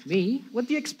against me. What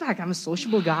do you expect? I'm a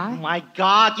sociable guy. Oh my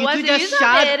God, you What's two the just use of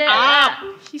shut it? up.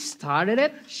 She started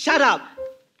it. Shut up.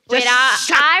 Wait,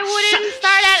 Just I wouldn't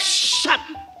start at... Shut.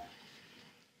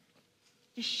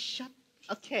 Just shut.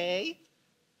 Okay.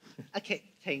 Okay,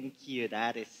 thank you.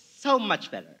 That is so much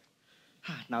better.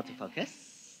 Now to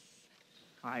focus.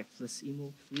 Lifeless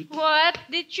emo freak. What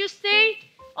did you say?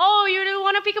 Oh, you don't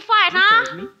want to pick a fight, You huh?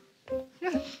 told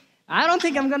me. I don't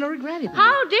think I'm gonna regret it.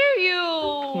 How dare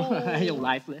you? You're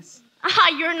lifeless.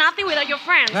 You're nothing without your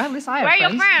friends. Well, at least I have Where are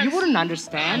friends. your friends? You wouldn't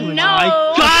understand. when No.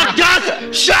 I- God,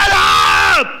 just shut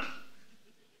up!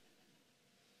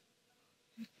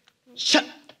 Shut.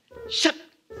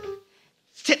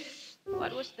 Sit.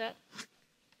 What was that?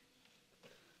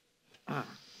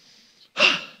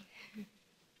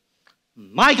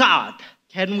 My God,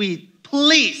 can we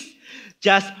please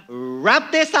just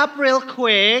wrap this up real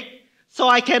quick so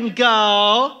I can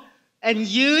go and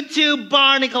you two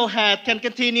barnacle head can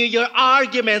continue your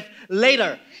arguments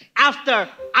later after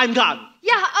I'm gone.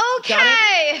 Yeah,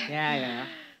 okay. Yeah.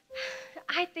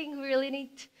 I think we really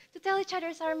need to tell each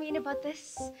other our mean about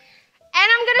this. And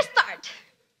I'm gonna start.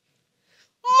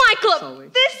 My club.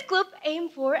 Always. This club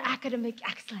aims for academic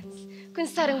excellence.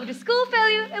 Coinciding with the school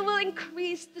value, it will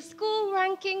increase the school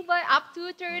ranking by up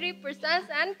to 30%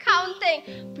 and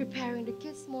counting. Preparing the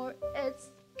kids more,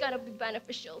 it's gonna be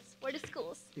beneficial for the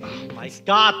schools. Oh my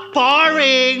God,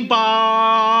 boring.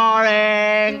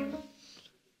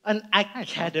 An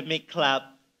academic club,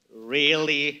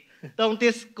 really? Don't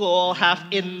this school have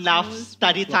enough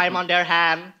study time on their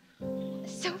hand?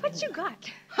 So what you got?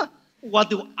 What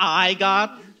do I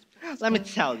got? Let me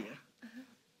tell you.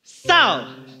 So,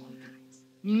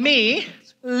 me,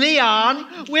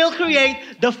 Leon, will create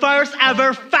the first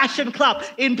ever fashion club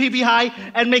in PB High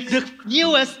and make the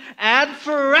newest and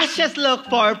freshest look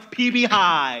for PB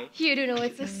High. You do know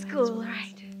it's a school,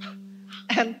 right?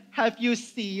 And have you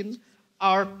seen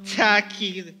our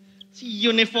tacky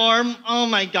uniform? Oh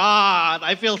my God,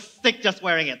 I feel sick just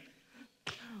wearing it.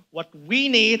 What we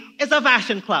need is a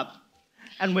fashion club.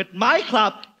 And with my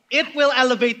club, it will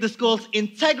elevate the school's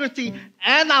integrity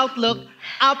and outlook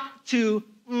up to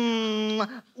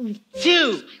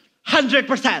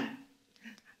 200%.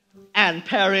 And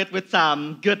pair it with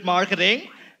some good marketing,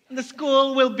 the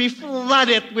school will be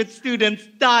flooded with students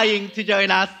dying to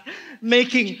join us,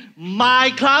 making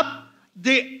my club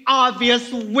the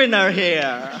obvious winner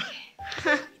here.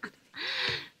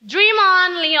 Dream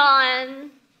on,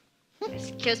 Leon.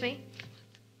 Excuse me.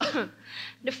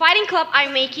 The fighting club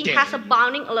I'm making has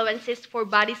abounding allowances for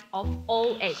bodies of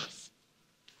all ages.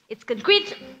 It's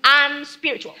concrete and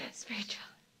spiritual.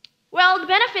 Well, the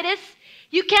benefit is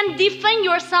you can defend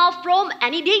yourself from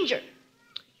any danger.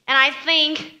 And I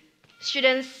think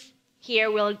students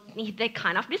here will need that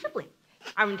kind of discipline,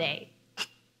 aren't they?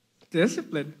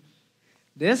 Discipline?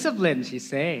 Discipline, she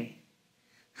say.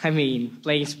 I mean,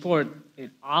 playing sport, it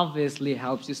obviously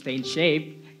helps you stay in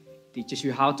shape, teaches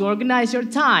you how to organize your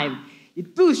time.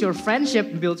 It boosts your friendship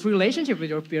and builds relationship with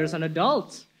your peers and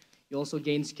adults. You also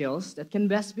gain skills that can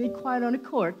best be acquired on the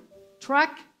court,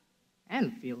 track,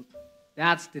 and field.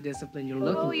 That's the discipline you're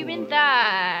looking for. Oh, you mean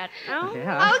that? Oh?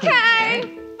 Yeah.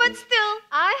 Okay, but still,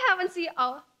 I haven't seen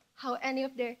how any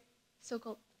of their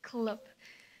so-called club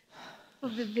will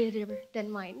be better than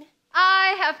mine.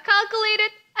 I have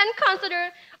calculated and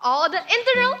considered all the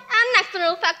internal and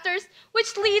external factors,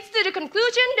 which leads to the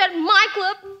conclusion that my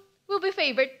club will be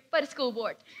favored by the school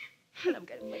board. And I'm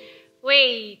gonna win.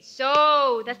 Wait,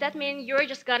 so does that mean you're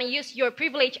just gonna use your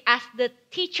privilege as the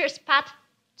teacher's path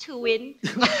to win?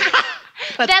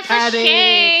 That's a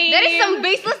shame. That is some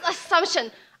baseless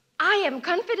assumption. I am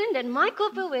confident that my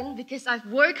club will win because I've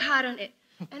worked hard on it.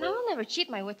 And I will never cheat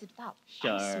my way to the top.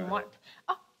 Sure. I'm smart.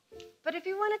 Oh, but if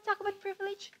you want to talk about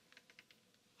privilege,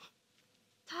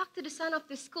 talk to the son of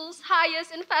the school's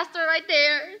highest investor right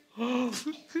there.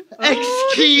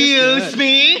 Excuse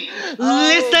me?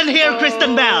 Listen here,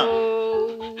 Kristen Bell.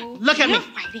 Look at me.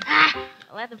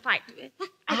 Let them fight.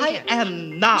 I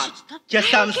am not just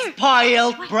some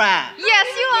spoiled brat. Yes,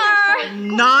 you are.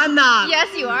 No, I'm not. Yes,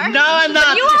 you are. No, I'm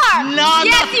not. You are. No, I'm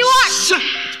yes, not. you are. Shut.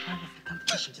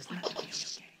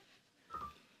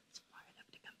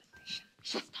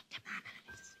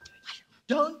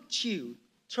 Don't you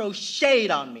throw shade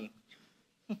on me.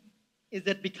 Is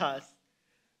it because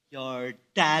your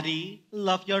daddy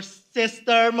loved your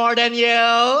sister more than you?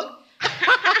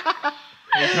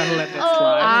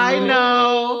 I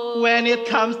know when it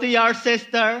comes to your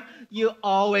sister, you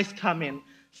always come in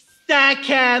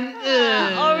second.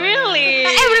 Oh, really?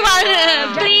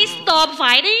 Everyone, please stop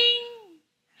fighting.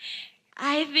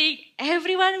 I think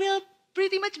everyone will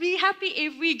pretty much be happy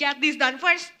if we get this done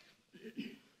first.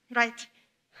 Right?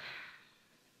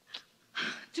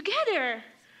 Together.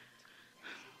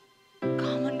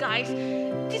 Come on, guys.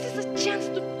 This is a chance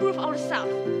to prove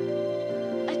ourselves.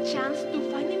 A chance to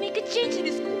finally make a change in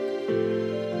this school.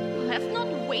 Let's not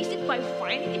waste it by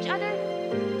fighting each other.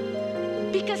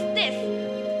 Because this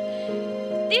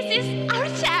is our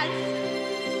chance.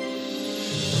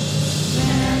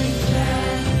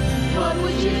 What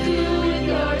would you do with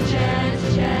your chance?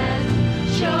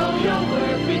 Show your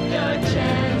work with your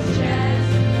chance.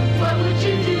 What would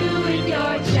you do with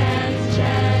your chance?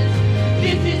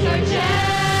 This is your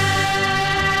chance.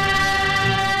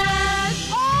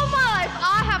 All my life,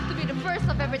 I have to be the first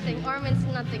of everything, or means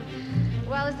nothing.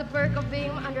 Well, it's the perk of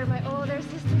being under my older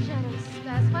sister's shadows.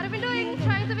 That's what I've been doing,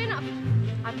 trying to be enough.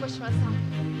 I pushed myself,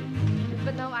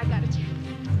 but now I got a chance.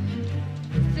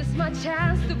 This is my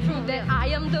chance to prove that I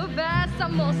am the best.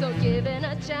 I'm also given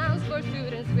a chance for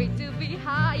students' grade to be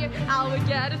higher. I will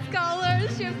get a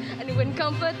scholarship and win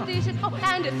competition. Oh,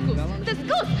 and the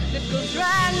schools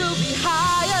rank will be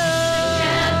higher.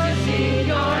 Chance is in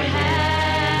your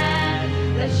hand.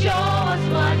 Let's show us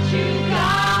what you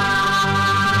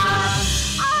got.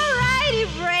 Alrighty,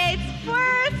 Braids.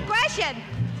 First question.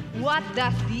 What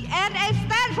does the NA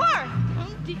stand for?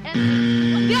 The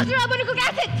deoxyribonucleic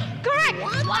acid. Correct.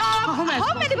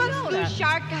 How many bones do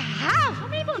shark have? How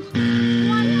many bones?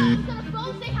 One set of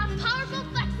bones. They have powerful,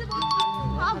 flexible.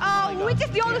 Which is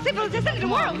the only civilization in the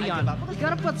world? Leon, you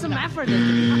gotta put some effort into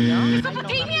it.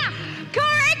 Mesopotamia.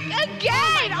 Correct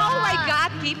again. Oh my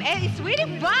God, Team A is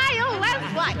winning by a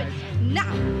landslide.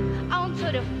 Now, on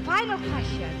to the final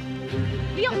question.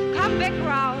 We'll come back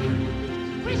round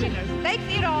prisoners takes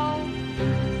it all.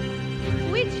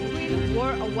 Which queen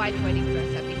wore a white wedding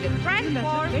dress? I think the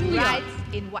transport rides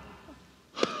in white.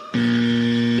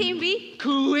 Team B?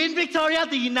 Queen Victoria of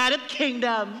the United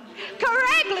Kingdom.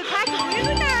 Correct! Let's have a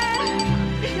winner!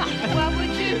 What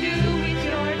would you do with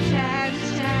your chance?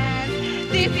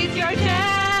 This is your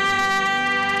chance!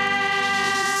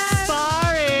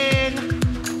 Boring!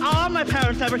 All my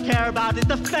parents ever care about is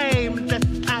the fame, the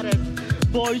status.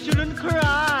 Boys shouldn't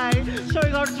cry.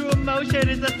 Showing our true emotion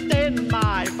is a sin,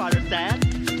 my father said.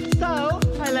 So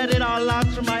I let it all out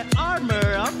through my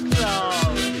armor of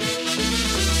clothes.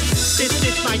 This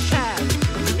is my chance.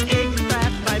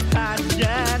 Express my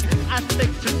passion. I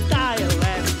stick to style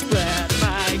and spread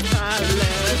my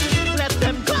colors. Let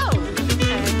them go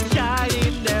and shine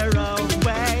in their own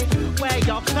way. Wear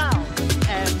your crown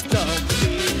and don't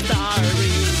be sorry.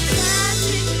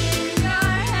 Dancing in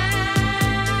your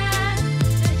hand,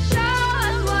 show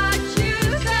us what you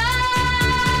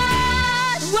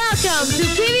got. Welcome to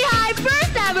PV High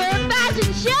first ever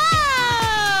fashion show!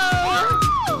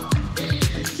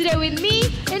 Today with me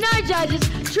and our judges,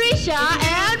 Trisha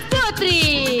and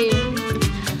Putri.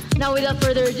 Now without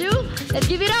further ado, let's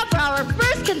give it up for our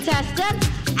first contestant,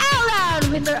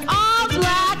 Ellen, with her all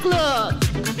black look.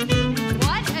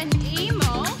 What an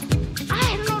emo.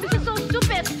 I don't know, this is so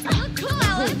stupid. Cool,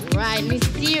 Ellen. Right,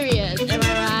 mysterious, am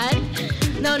I right?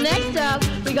 Now next up,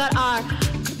 we got our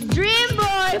dream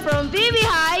boy from PV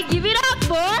High. Give it up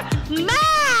for Max!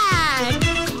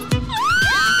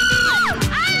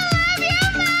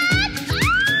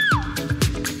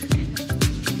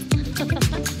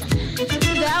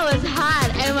 That was hot,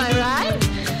 am I right?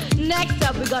 Next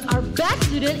up, we got our best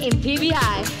student in PV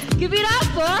High. Give it up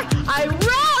for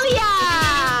Aurelia!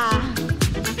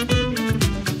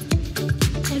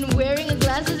 And wearing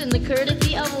glasses in the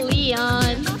courtesy of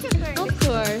Leon. Of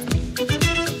course.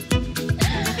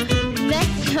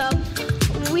 Next up,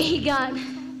 we got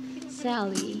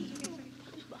Sally.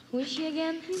 Who is she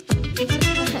again?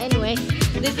 Anyway,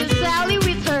 this is Sally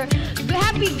with her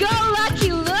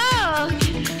happy-go-lucky look.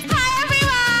 Hi,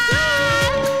 everyone!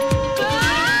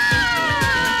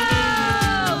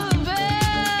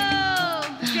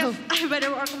 I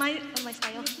better work on my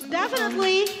style.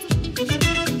 Definitely.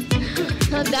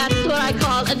 That's what I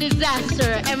call a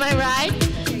disaster, am I right?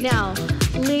 Now,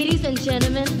 ladies and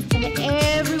gentlemen, and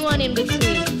everyone in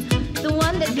between, the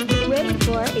one that you've been waiting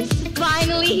for is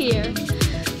finally here.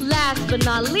 Last but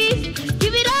not least,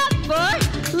 give it up for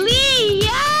Leon!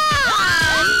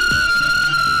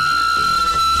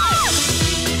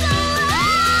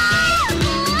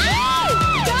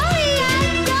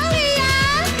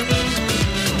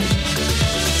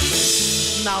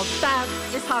 Now that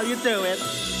is how you do it.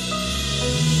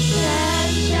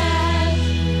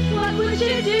 Chance, what would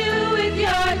you do with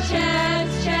your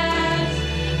chance?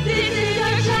 This is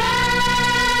your chance.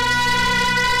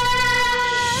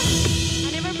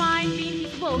 Never mind being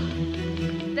peaceful.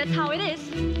 That's how it is.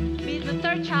 Being the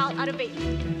third child out of 8.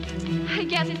 I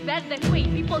guess it's better that way.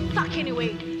 People suck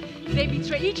anyway. They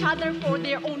betray each other for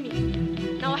their own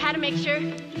needs. Now I had to make sure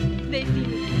they see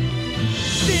me.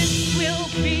 This will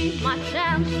be my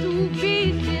chance to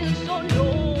be seen, so no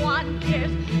one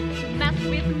cares to mess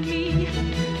with me.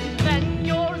 Defend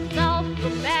yourself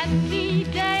from any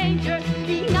danger.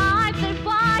 Ignite the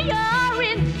fire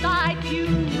inside you.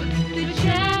 The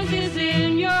chance is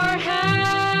in your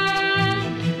hand.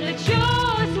 Let's show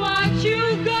us what you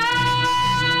got.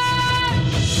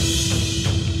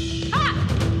 Ha!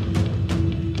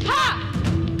 Ha!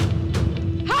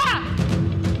 Ha!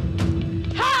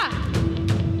 Ha!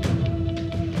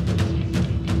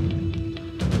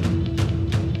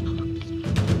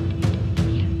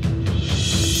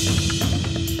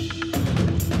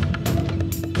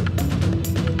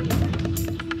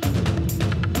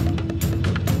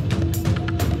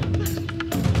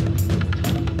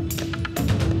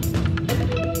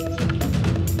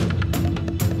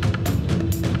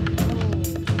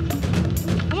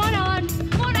 Come on, Ellen.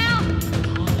 Come on now.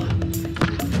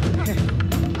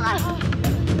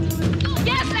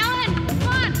 Yes, Ellen.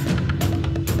 Come on.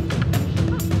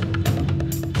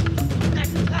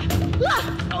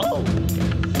 Oh!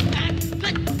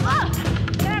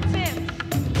 That's it.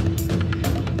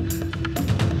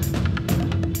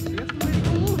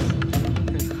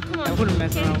 I wouldn't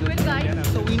mess around do with it, guys. Vienna.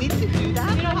 So we need to do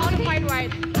that? You know how to fight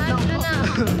right. No.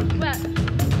 Well,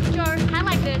 your hand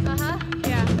like this,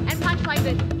 Yeah. and punch like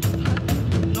this.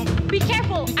 No. Be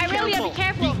careful, Aurelia. Be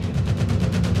careful.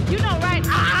 You know, right?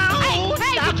 Ow!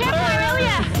 Hey, Stop be careful, her.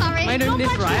 Aurelia. Sorry. Am I doing Don't this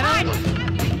punch right? too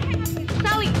hard.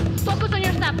 Sally, focus on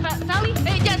your step. Sally,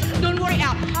 Hey, just don't worry,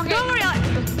 Al. Okay. Don't worry, Al.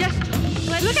 Just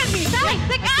look at me. Sally,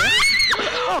 like,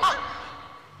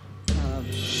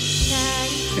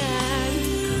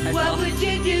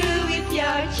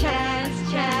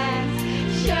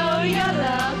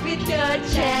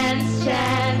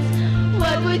 chance?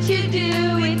 What would you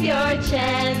do with your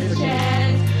chance?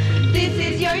 This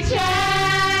is your chance.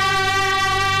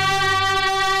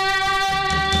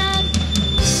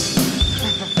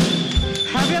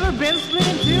 Have you ever been split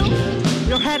in two?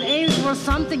 Your head aims for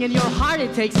something and your heart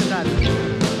it takes a cut.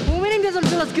 When winning doesn't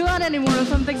feel as good anymore and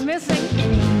something's missing.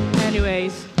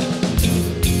 Anyways,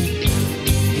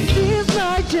 this is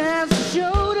my chance to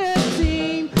show the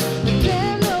team that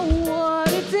they know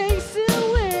what it takes to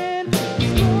win.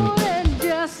 It's more than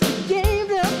just a game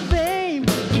to fame.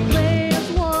 The players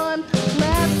won,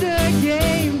 let the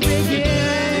game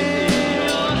begin.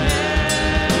 Your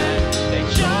hand, they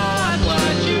show us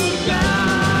what you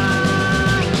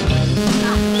got.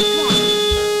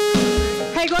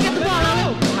 Hey, go get the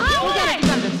ball. Go get it. You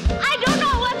got this. I don't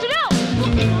know what to do.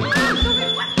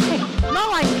 Not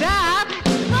like that.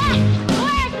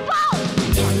 Where's the ball?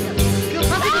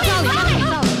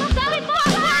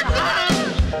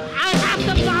 I have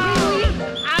the ball.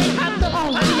 I have the ball.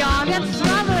 Oh, Leon, that's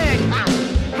traveling.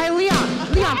 Hey, Leon,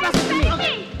 pass it to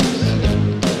me.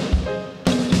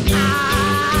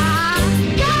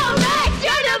 Go Max,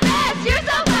 you're the best. You're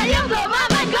so fun, you blow my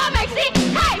mind. Go Maxi,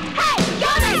 hey, go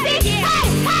Maxi, hey.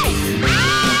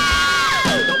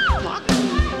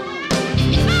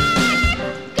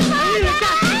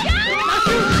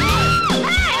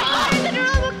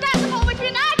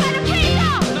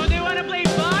 So they want to play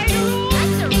by the rules?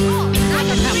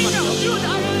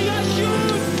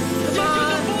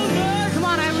 Come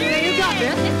on, Irene, you got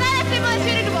this. It's not as simple as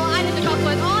shooting the ball. I need to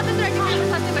calculate all the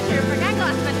circumstances of the rectangle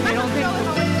aspect. Hey, don't think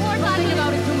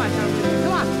about it too much, Irene.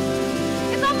 Come on.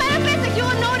 It's all metaphysics. You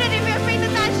will know that if you're paying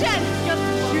attention. Just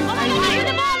shoot. Oh my God, shoot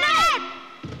the ball, net!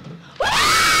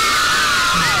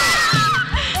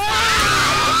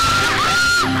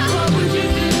 What would you do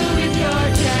with your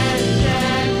chance?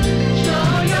 Show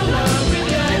your love with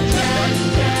your chance.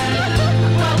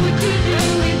 What would you do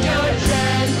with your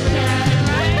chance?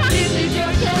 This is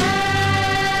your chance.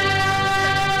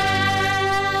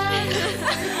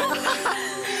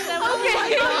 Okay.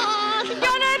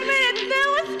 Gonna admit it, that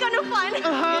was kind of fun. I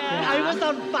was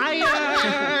on fire.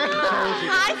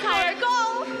 Hi, fire, go.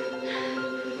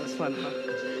 It was fun, huh?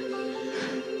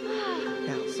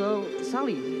 Yeah, so,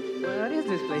 Sally, what is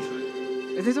this place?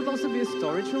 Is this supposed to be a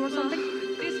storage room or something?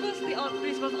 This was the old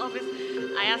principal's office.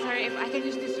 I asked her if I can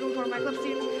use this room for my club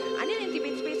since I need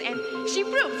intimate space, and she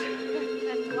proved.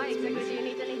 That's why exactly do you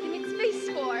need an intimate space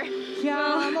for?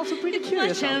 Yeah, I'm also pretty It's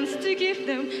curious. my chance to give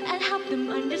them and help them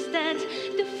understand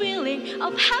the feeling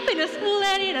of happiness.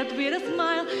 Let it out with a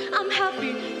smile. I'm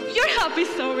happy, you're happy,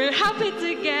 so we're happy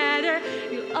together.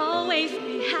 You'll always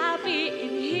be happy in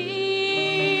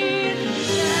here.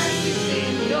 Chance is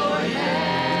in your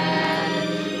hand.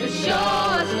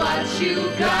 Show us what you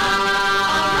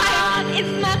got. Alright,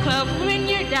 it's my club. When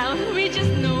you're down, we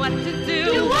just know what to do.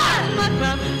 Do what? It's my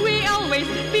club. We always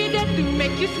be there to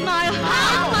make you smile.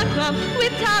 How? It's my club. We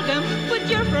tell them, put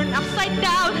your front upside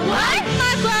down. What? It's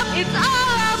my club. It's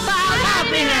all about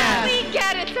happiness. We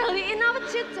get it, Sally. Enough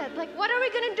chit chat. Like, what are we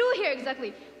gonna do here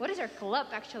exactly? What is our club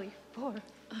actually for?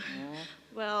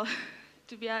 Well,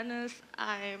 to be honest,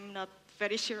 I'm not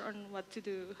very sure on what to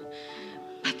do.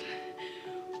 But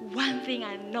one thing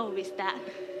I know is that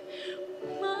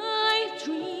my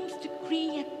dreams to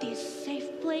create this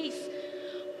safe place.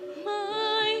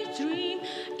 My dream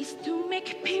is to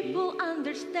make people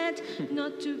understand,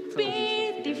 not to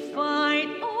be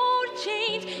defined or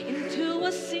changed into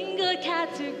a single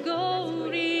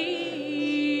category.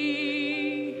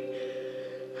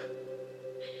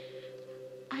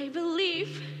 I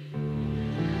believe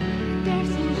there's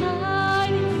a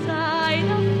light inside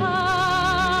of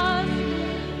us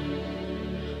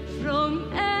from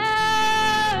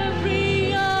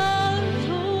every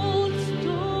untold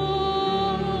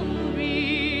story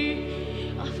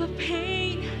of a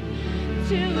pain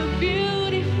to a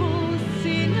beautiful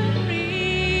scenery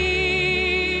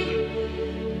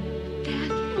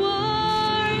that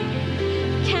word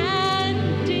can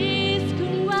describe.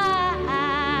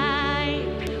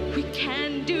 We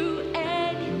can do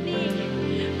anything,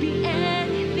 be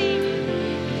anything.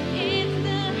 It's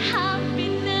the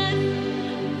happiness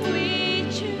we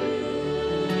choose.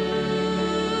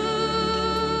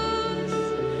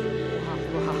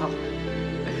 Wow.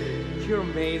 You're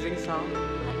amazing, Sal.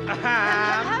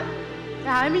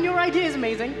 Yeah, I mean, your idea is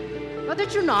amazing. Not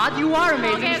that you're not, you are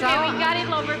amazing, Okay, Sal. we got it,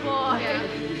 lover boy.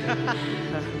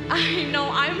 I know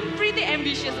I'm pretty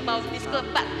ambitious about this club,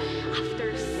 but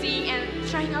after seeing and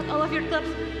trying out all of your clubs,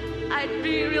 I'd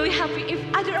be really happy if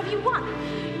either of you want.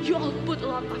 You all put a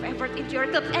lot of effort into your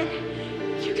clubs, and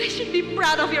you guys should be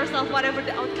proud of yourself, whatever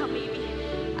the outcome may be.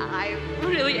 I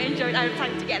really enjoyed our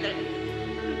time together.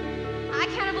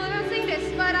 cannot believe I'm saying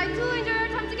this, but I do enjoy our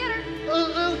time together.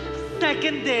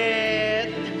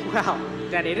 Seconded. Well,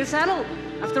 then it is settled.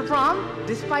 After prom,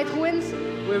 despite who wins,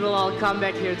 we will all come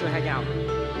back here to hang out.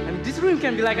 And this room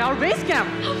can be like our base camp.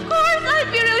 Of course,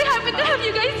 I'd be really happy to have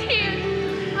you guys here.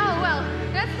 Oh, well,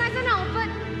 that's nice to know, but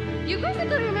you guys have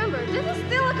to remember, this is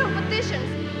still a competition.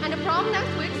 And the prom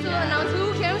next week will announce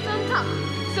who comes on top.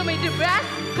 So may the best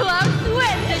clubs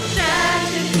win. The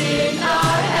chance is in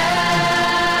our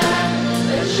hands.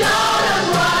 Let's show them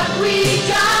what we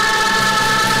got.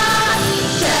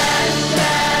 Chance,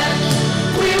 chance.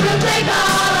 We will take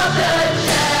all of the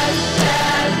chance,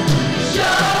 chance.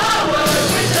 Show our work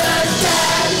with the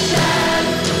chance,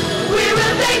 chance. We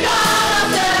will take all of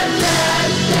the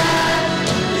chance, chance.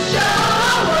 Show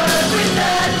our work with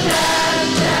the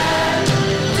chance, chance.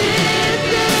 This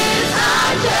is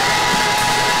our chance.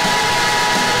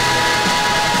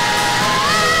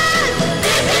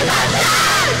 This is our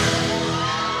chance.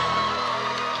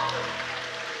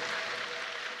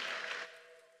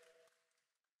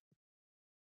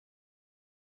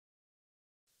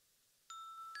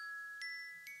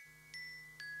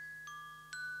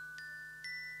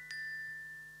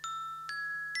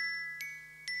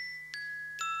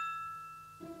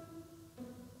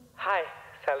 Hi,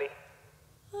 Sally.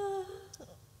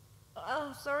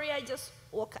 Sorry, I just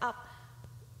woke up.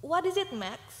 What is it,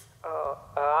 Max?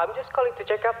 I'm just calling to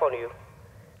check up on you.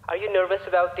 Are you nervous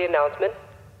about the announcement?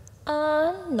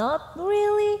 Not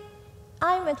really.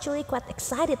 I'm actually quite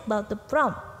excited about the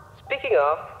prom. Speaking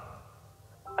of,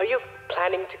 are you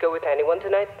planning to go with anyone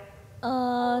tonight?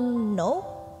 No.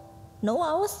 No,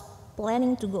 I was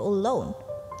planning to go alone.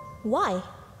 Why?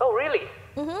 Oh, really?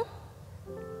 Mm-hmm.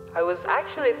 I was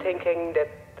actually thinking that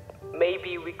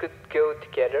maybe we could go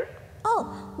together.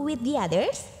 Oh, with the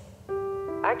others?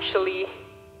 Actually,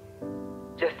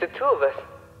 just the two of us.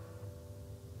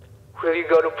 Will you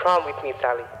go to prom with me,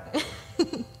 Sally?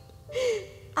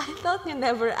 I thought you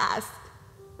never asked.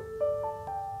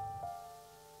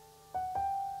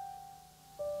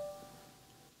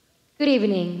 Good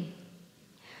evening.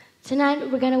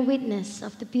 Tonight we're gonna witness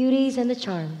of the beauties and the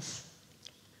charms.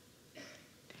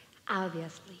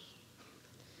 Obviously.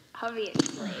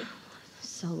 Obviously.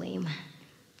 So lame.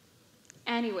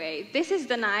 Anyway, this is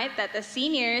the night that the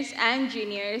seniors and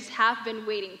juniors have been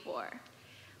waiting for.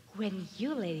 When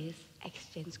you ladies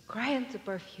exchange crayon to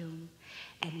perfume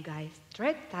and guys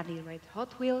straight tiny ride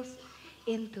Hot Wheels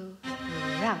into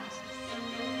rounds.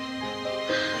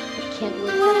 Can't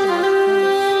wait for tonight's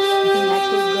cruise. I think that's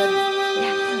what's good.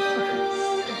 Yes.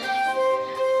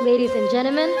 Ladies and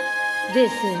gentlemen,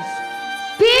 this is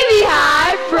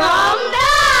PBI Prom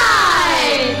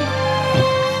Night!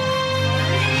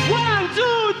 1,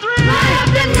 2, 3! Light up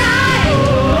the night!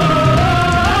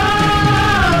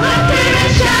 Let's give it a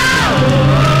shout!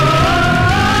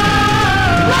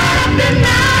 Light up the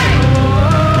night!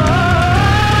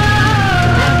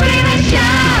 Let's give it a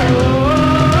shout!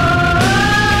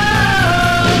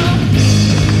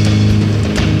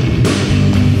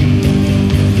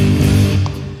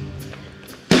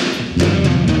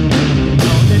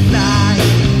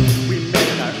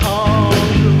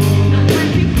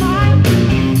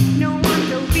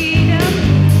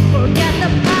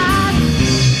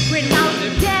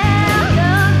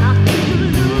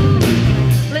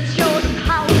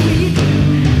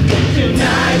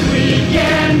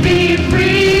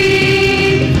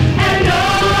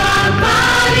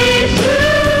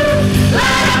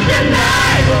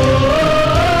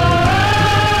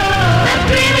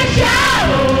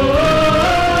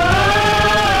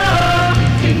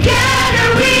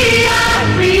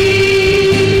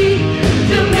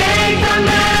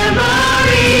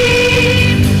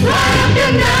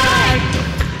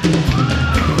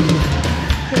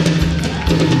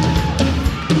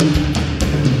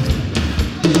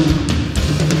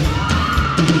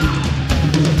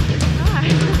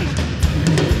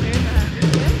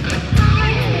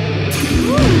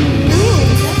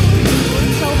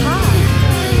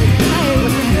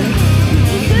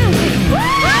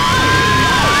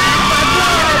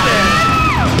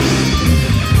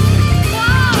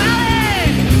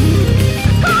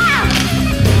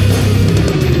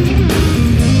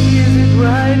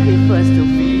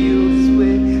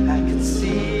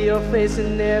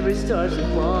 And every star's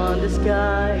upon the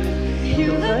sky.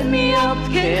 You light me up,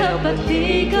 can't help but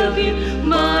think of you.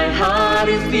 My heart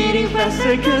is beating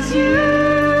faster 'cause you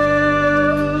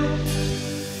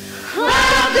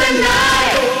light up the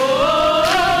night.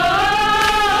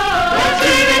 Let's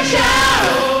scream and shout.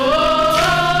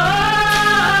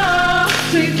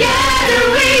 Together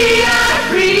we are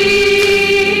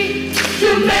free to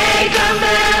make a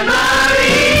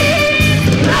memory.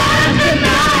 Light up the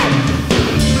night.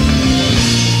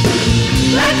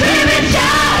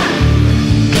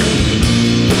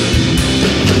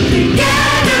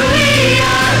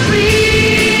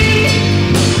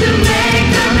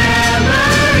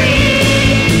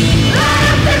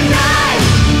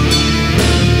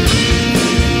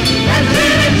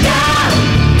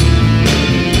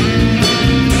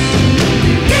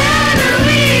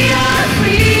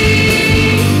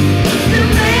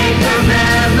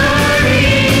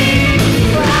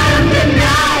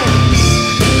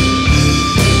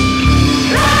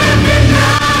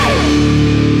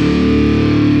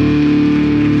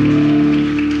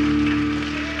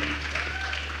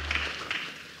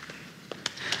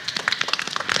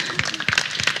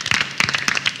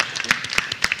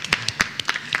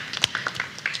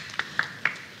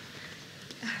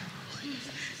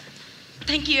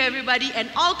 Thank you, everybody, and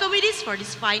all committees for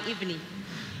this fine evening.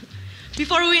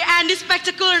 Before we end this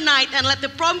spectacular night and let the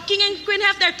prom king and queen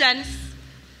have their dance,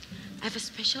 I have a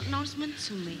special announcement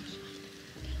to make.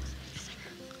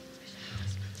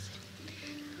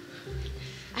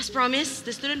 As promised,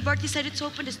 the student board decided to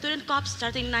open the student club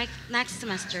starting next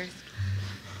semester.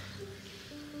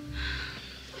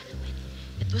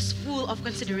 It was full of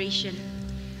consideration.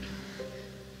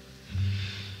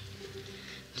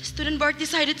 The student board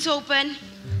decided to open.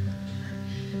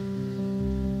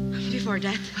 Before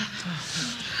that,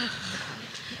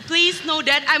 please know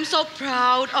that I'm so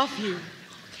proud of you.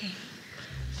 Okay.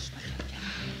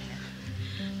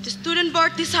 The student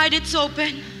board decided to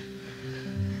open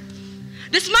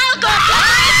the Smile Club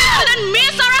student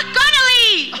Miss Sarah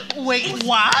Connolly. Wait,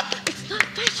 what? It's not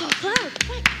fashion club.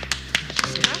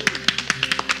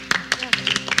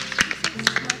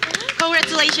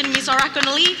 Congratulations, Miss Sarah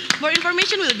Connolly. More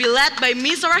information will be led by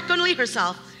Miss Sarah Connolly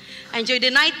herself. Enjoy the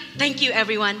night. Thank you,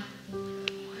 everyone.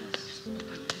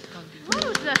 What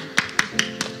was that?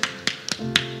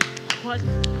 What?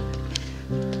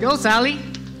 Go, Sally.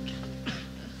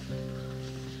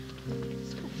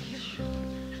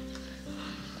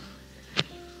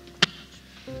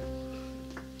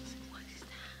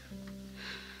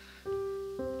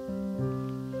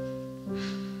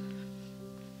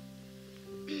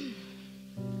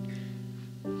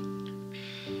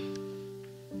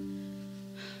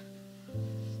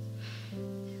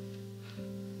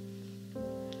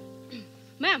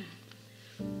 Ma'am.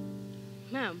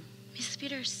 Ma'am. Mrs.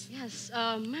 Peters. Yes,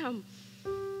 ma'am.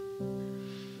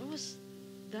 What was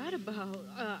that about?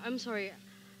 I'm sorry.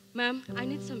 Ma'am, I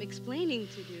need some explaining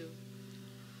to do.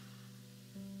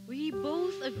 We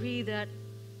both agree that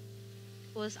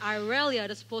it was Aurelia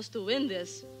that's supposed to win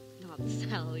this, not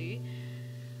Sally.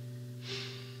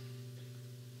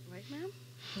 Right, ma'am?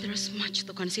 There is much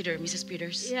to consider, Mrs.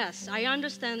 Peters. Yes, I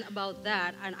understand about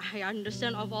that, and I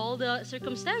understand of all the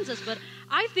circumstances, but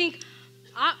I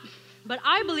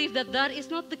believe that that is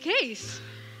not the case.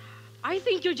 I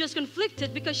think you're just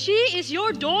conflicted because she is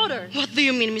your daughter. What do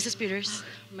you mean, Mrs. Peters?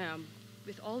 Ma'am,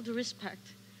 with all due respect,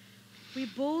 we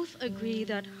both agree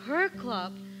that her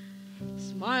club,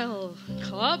 Smile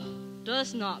Club,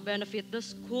 does not benefit the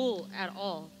school at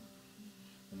all.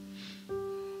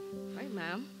 Right,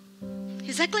 ma'am?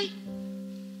 Exactly.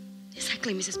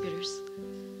 Exactly, Mrs. Peters.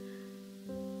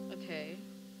 Okay.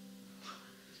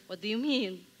 What do you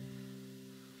mean?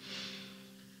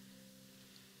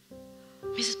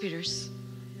 Mrs. Peters.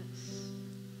 Yes.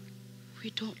 We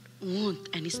don't want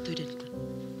any student club.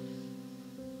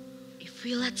 If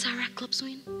we let Sarah clubs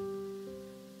win,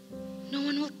 no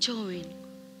one will join.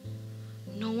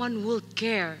 No one will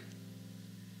care.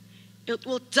 It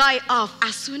will die off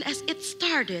as soon as it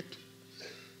started.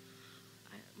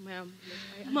 Ma'am.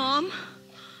 Mom?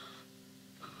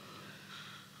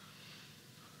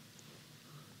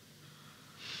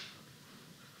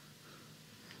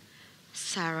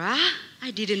 Sarah,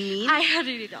 I didn't mean... I heard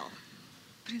it all.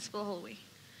 Principal Holloway.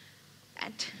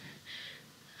 And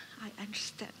I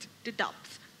understand the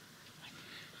doubts.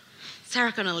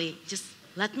 Sarah Connolly, just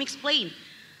let me explain.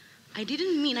 I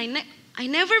didn't mean, I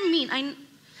never mean,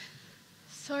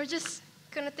 So you're just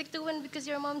gonna take the win because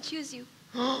your mom chose you.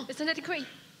 Isn't that great?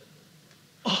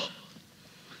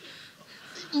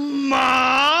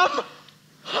 Mom!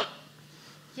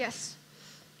 Yes.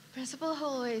 Principal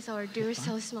Holloway is our dear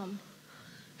Sally's mom.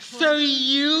 So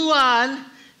you won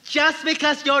just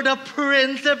because you're the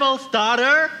principal's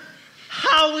daughter?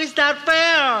 How is that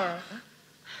fair?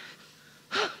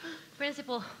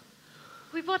 Principal,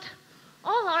 we put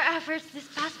all our efforts these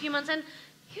past few months and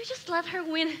you just let her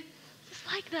win just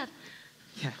like that.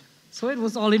 Yeah, so it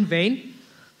was all in vain?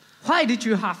 Why did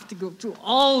you have to go through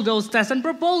all those tests and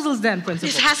proposals then, Principal?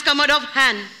 This has come out of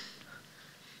hand.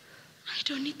 I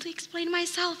don't need to explain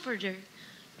myself further.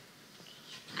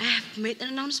 I have made an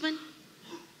announcement,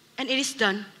 and it is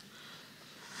done.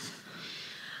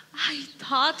 I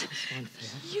thought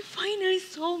you finally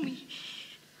saw me.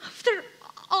 After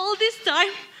all this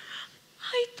time,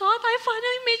 I thought I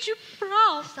finally made you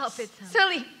proud. Stop it,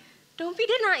 Sally. Don't be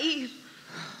that naive.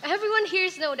 Everyone here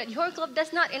knows that your club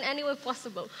does not in any way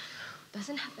possible.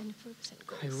 Doesn't have any purpose and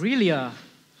goals. Aurelia.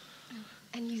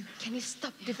 And can you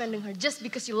stop defending her just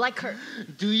because you like her?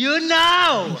 Do you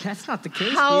know? That's not the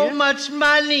case, How dear. much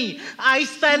money I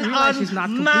spent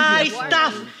on my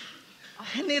stuff?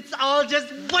 And it's all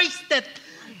just wasted.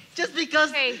 Just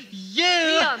because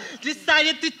you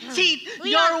decided to cheat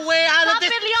your way out of this.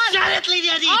 Shut it,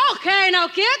 Leon! Okay, now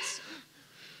kids.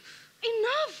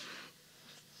 Enough.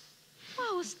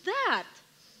 What was that?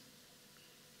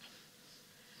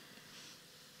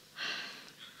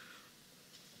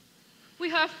 we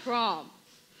have prom.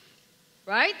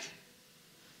 Right?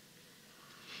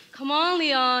 Come on,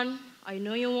 Leon. I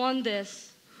know you want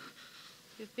this.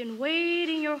 You've been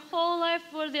waiting your whole life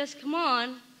for this. Come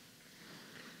on.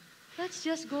 Let's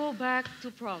just go back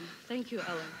to prom. Thank you,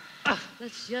 Ellen.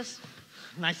 Let's just...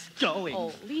 Nice going.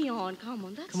 Oh, Leon, come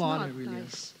on. That's Come on, not Aurelia.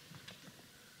 nice.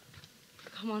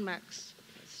 Come on, Max.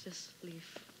 Let's just leave.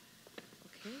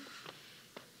 Okay?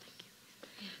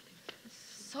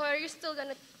 So are you still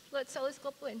gonna let Sally's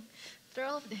Club win through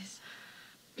all of this?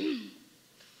 My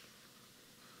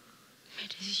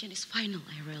decision is final,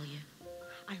 Aurelia.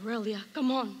 Aurelia,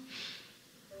 come on.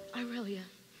 Aurelia.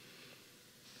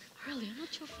 Aurelia,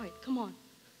 not your fight. Come on.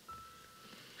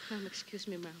 Ma'am, excuse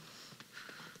me, ma'am.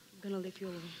 I'm gonna leave you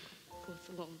alone. Both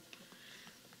alone.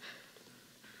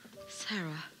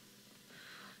 Sarah,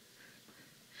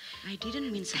 I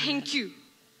didn't mean Sarah. Thank you,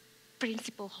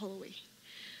 Principal Holloway.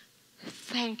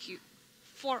 Thank you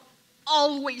for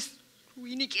always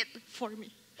winning it for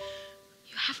me.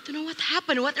 You have to know what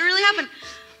happened, what really happened.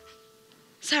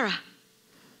 Sarah.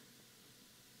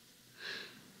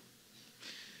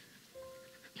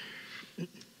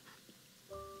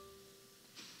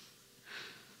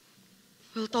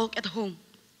 We'll talk at home.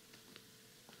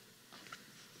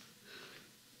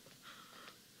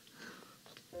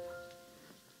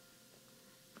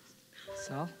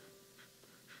 Sal?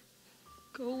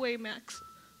 Go away, Max.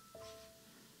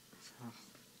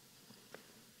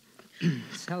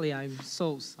 Sally, I'm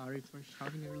so sorry for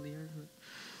shouting earlier.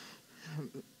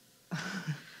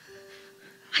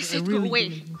 I said really go away.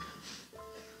 didn't-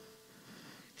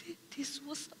 This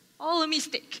was all a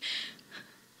mistake.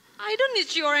 I don't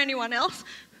need you or anyone else.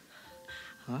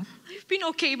 Huh? I've been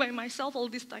okay by myself all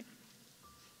this time.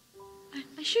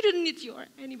 I shouldn't need you or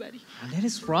anybody. That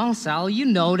is wrong, Sal. You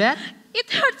know that. It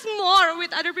hurts more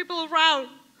with other people around.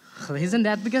 Well, isn't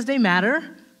that because they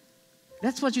matter?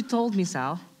 That's what you told me,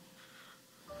 Sal.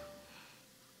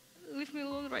 Leave me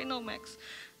alone right now, Max.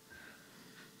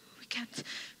 We can't.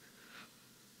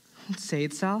 Don't say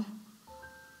it, Sal.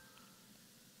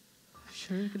 I'm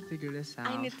sure you can figure this out.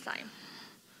 I need time.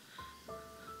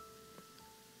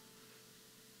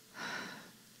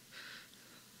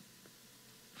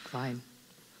 Fine.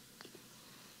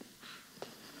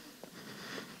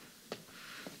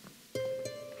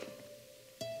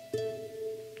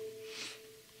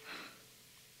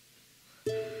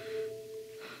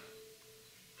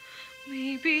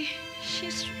 Maybe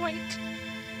she's right.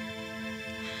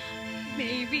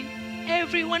 Maybe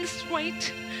everyone's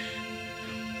right.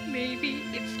 Maybe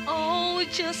it's all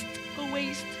just a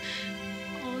waste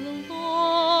all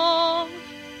along.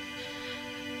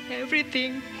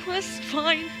 Everything was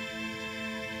fine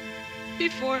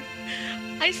before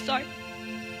I start.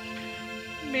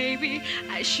 Maybe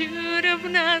I should have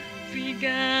not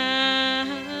begun.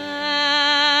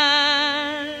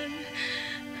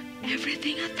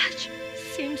 Everything I touch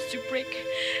seems to break.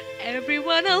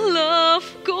 Everyone I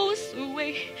love goes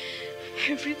away.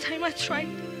 Every time I try,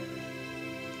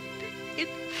 it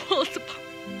falls apart.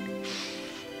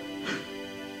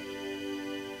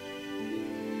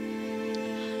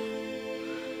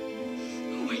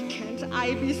 Why can't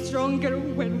I be stronger?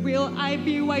 When will I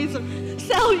be wiser?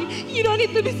 Sally, you don't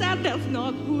need to be sad. That's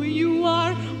not who you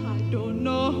are. I don't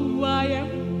know who I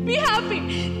am. Be happy.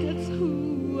 That's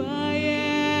who I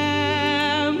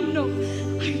am. No,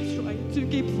 I try to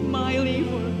keep smiling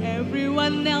for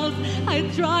everyone else. I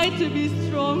tried to be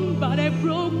strong, but I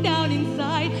broke down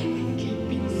inside. I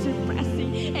keep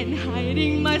suppressing and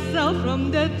hiding myself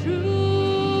from the truth.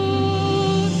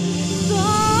 So I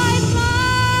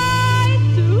tried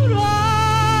to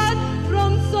run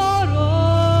from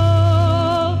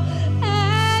sorrow,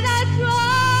 and I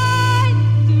tried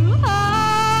to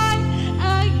hide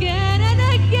again and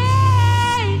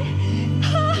again.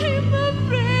 I'm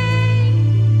afraid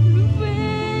to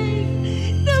face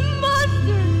the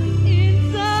monster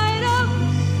inside of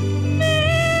me.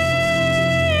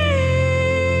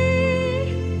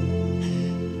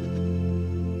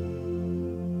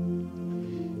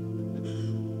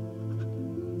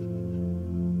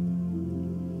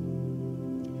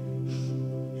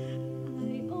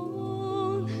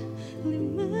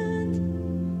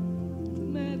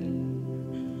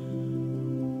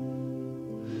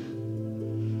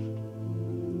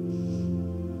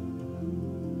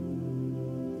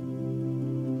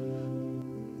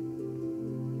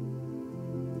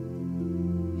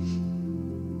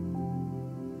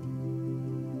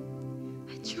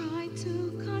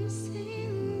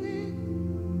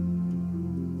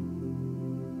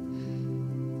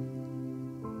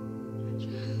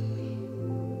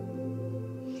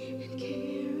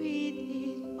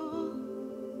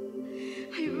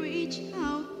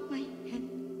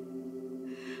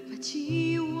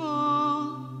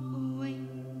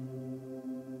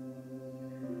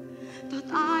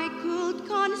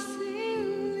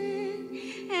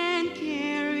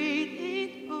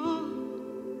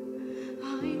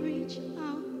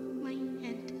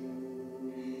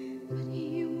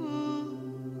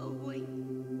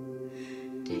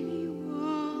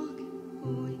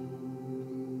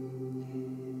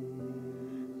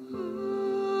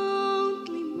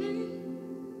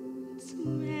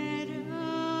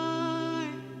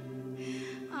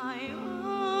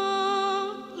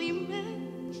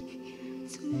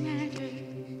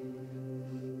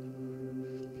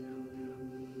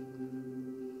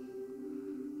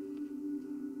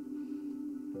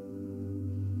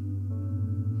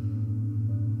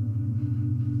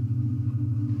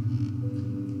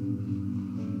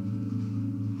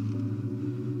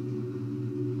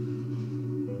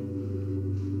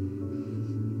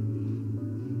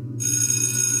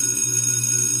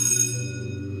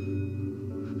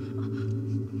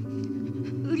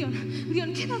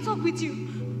 Leon cannot talk with you.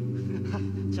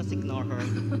 Just ignore her.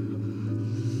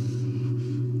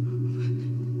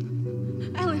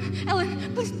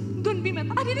 Ellen, please don't be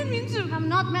mad. I didn't mean to. I'm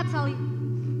not mad, Sally.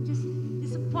 Just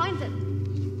disappointed.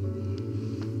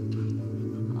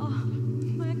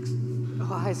 Max. Oh,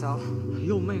 hi, Sal.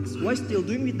 Yo, Max, why still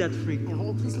doing with that freak?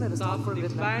 Oh, please let us talk for a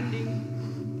bit.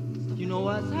 You know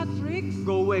what? That freak?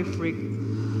 Go away, freak.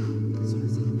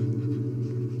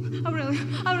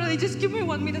 Aurelia, just give me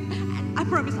 1 minute. I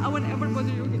promise I won't ever bother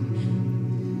you again.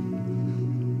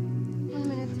 1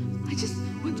 minute. I just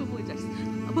want to apologize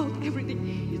about everything.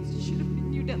 It should have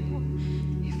been you that one.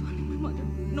 If only my mother.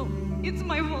 No, it's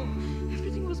my fault.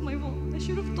 Everything was my fault. I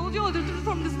should have told you all the truth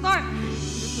from the start.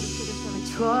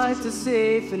 Try to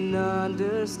save and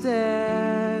understand.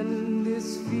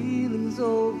 This feeling's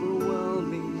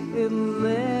overwhelming. It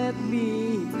let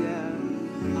me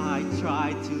down. I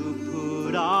tried to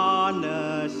put on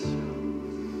a show.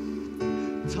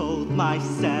 Told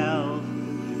myself,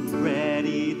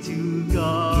 ready to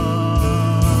go.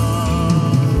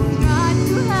 Try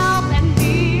to help and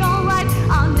be alright.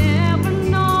 I'll never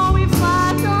know if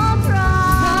I don't try.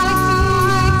 Try to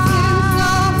make sense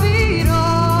of it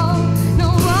all. No,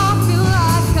 I feel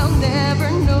like I'll never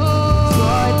know.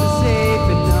 Try to save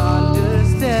and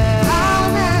understand. I'll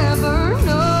never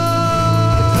know.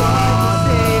 Try to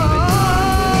save and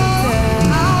understand.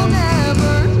 I'll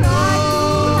never know.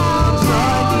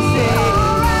 Try to save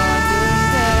and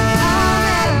understand. I'll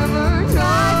never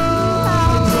try to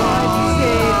help. Try to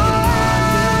save and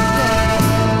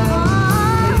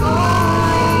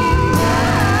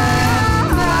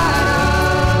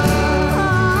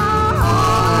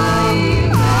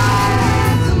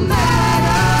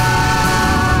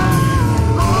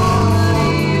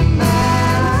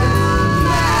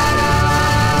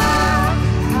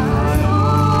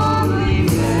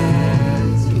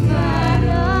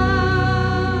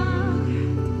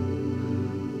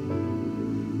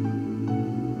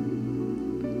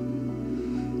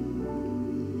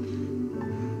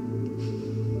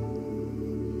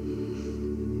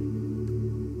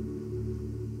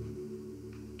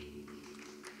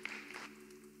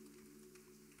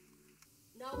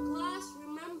Now, class,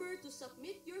 remember to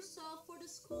submit yourself for the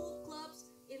school clubs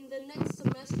in the next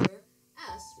semester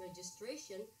as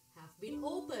registration have been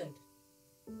opened.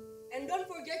 And don't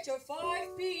forget your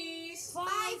 5 P's. 5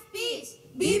 P's.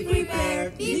 Be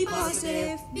prepared, be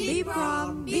positive, be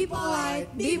prompt, be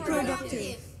polite, be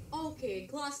productive. Okay,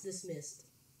 class dismissed.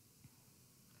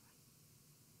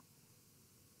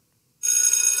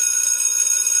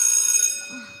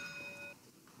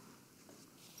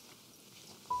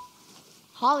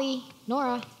 Holly,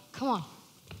 Nora, come on.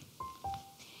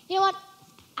 You know what?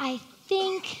 I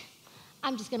think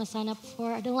I'm just gonna sign up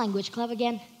for the language club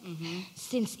again.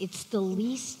 Since it's the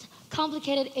least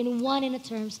complicated and one in the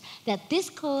terms that this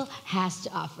school has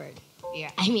to offer. Yeah.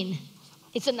 I mean,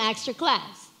 it's an extra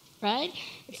class, right?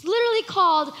 It's literally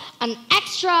called an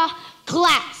extra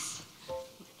class.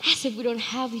 As if we don't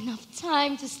have enough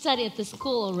time to study at the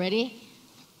school already.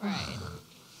 Right.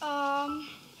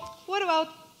 What about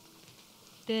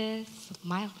the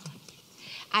Smile Club?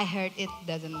 I heard it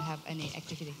doesn't have any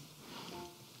activity.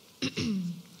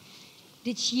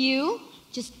 Did you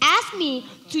just ask me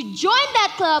to join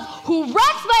that club who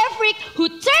runs by a freak who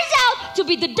turns out to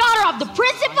be the daughter of the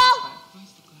principal?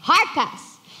 Hard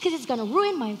pass, because it's gonna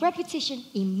ruin my reputation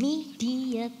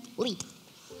immediately.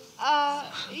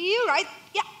 You're right.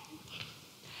 Yeah.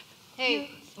 Hey,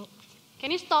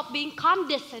 can you stop being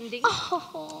condescending?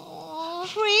 Oh,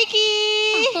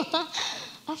 freaky!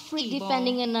 A freak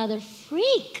defending another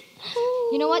freak.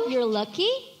 You know what? You're lucky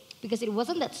because it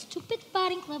wasn't that stupid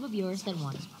batting club of yours that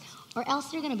won. Or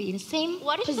else you're gonna be in the same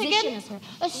position as her.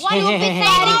 A stupid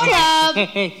batting club.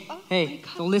 Hey,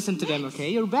 don't listen to them,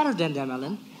 okay? You're better than them,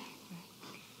 Ellen.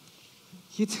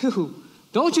 You too.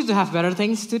 Don't you two have better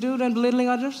things to do than belittling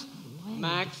others?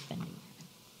 Max,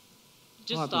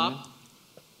 just What, stop. man?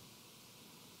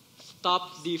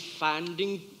 Stop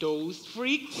defending those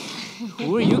freaks.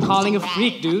 Who are you calling a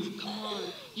freak, dude? Come on.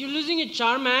 You're losing your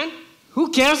charm, man. Who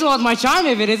cares about my charm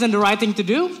if it isn't the right thing to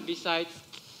do? Besides,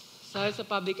 Sally's a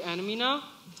public enemy now.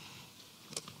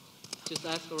 Just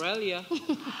ask Aurelia.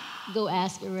 Go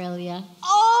ask Aurelia.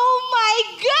 Oh my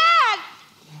God!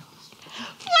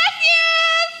 Flavius!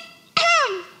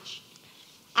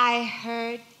 I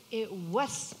heard it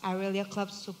was Aurelia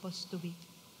Club supposed to be.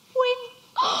 Win.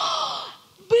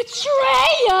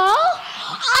 Betrayal?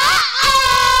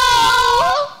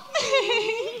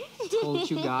 Told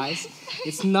you guys,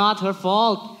 it's not her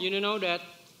fault. You don't know that.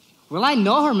 Well, I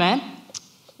know her, man.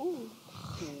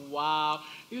 Wow,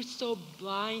 you're so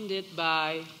blinded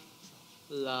by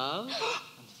Love?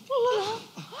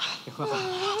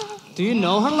 Do you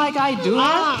know her like I do?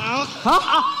 Huh?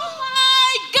 Oh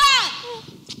my God!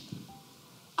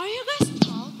 Are you guys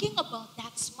talking about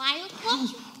that smile club?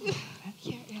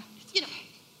 You know,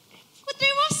 Putri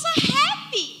was so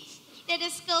happy that the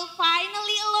school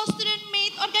finally allows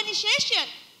student-made organization.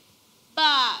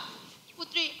 But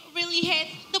Putri really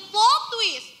hates the plot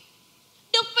twist.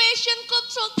 The fashion club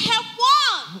should have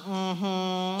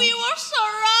won. We were so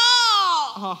wrong.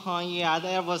 Oh, yeah,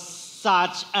 that was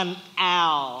such an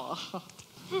L.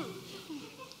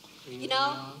 You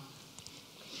know,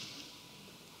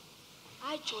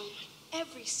 I joined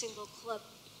every single club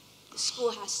the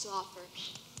school has to offer.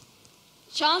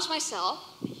 Challenge myself,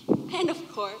 and of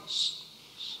course,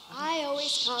 I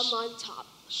always come on top.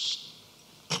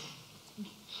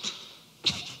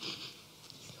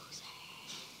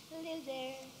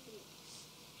 Loser.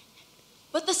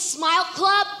 But the Smile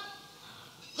Club?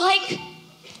 Like,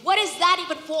 what is that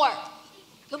even for?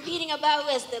 Competing about who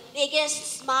has the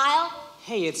biggest smile?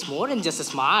 Hey, it's more than just a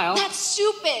smile. That's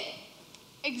stupid.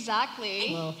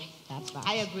 Exactly. Well, that's bad.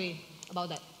 I agree about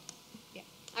that. Yeah.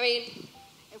 I mean,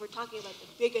 if we're talking about the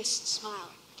biggest smile,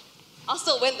 I'll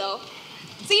still win though.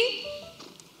 See?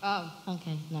 Oh,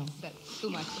 okay, no. That's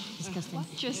too much. Disgusting.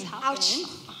 What just happened? Ouch.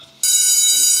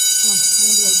 Come on, you're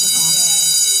gonna be late so fast.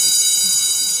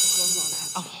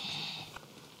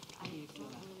 I don't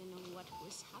really know what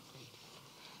was happening.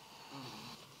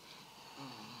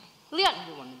 Leon,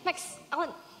 Max,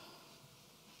 Alan.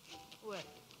 What?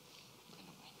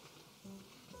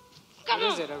 What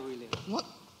is it, really? What?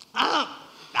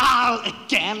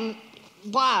 Again?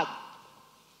 What?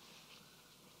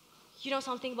 You know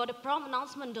something about the prom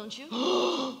announcement, don't you?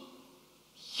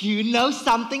 You know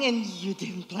something and you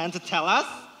didn't plan to tell us?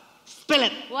 Spill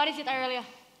it. What is it, Aurelia?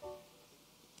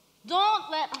 Don't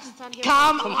let us stand here.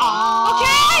 Come on.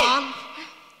 Okay!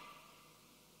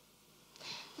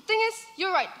 The thing is,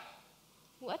 you're right.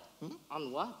 What?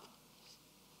 On what?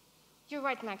 You're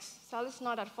right, Max. Sally's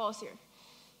not at fault here.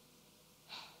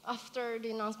 After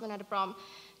the announcement at the prom,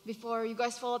 before you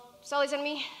guys followed Sally's and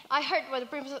me, I heard what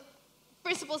the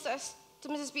principal says to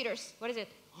Mrs. Peters. What is it?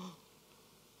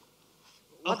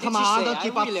 Oh, come on, don't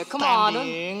keep up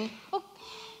standing. Oh.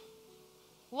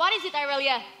 What is it,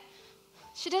 Aurelia?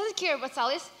 She doesn't care about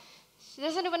Sally's. She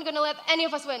doesn't even gonna let any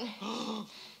of us win.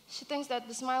 She thinks that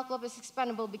the Smile Club is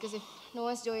expandable because if no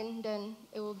one's joined, then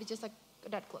it will be just like a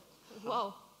dead club.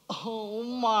 Wow. Oh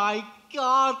my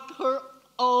God, her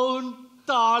own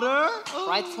daughter?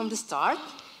 Right from the start?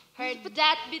 Her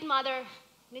deadbeat mother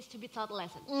needs to be taught a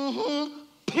lesson.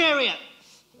 Period.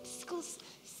 Schools.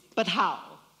 But how?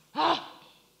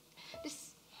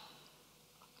 This.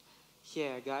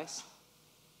 Yeah, guys.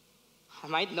 I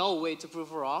might know a way to prove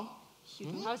her wrong.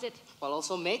 How's it? While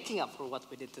also making up for what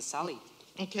we did to Sally.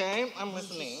 Okay, I'm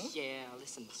listening. Yeah,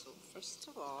 listen. So, first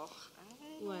of all...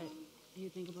 What? Do you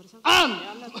think about something?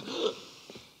 Yeah, I'm not...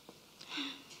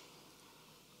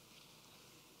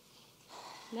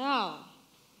 Now,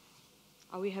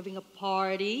 are we having a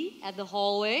party at the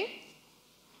hallway?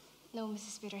 No,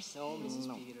 Mrs. Peters. No, Mrs.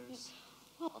 Peters.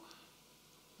 Well,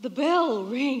 the bell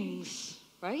rings,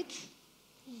 right?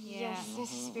 Yes,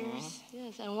 Mrs. Peters.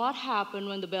 Yes, and what happened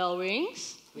when the bell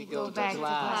rings? We go back to to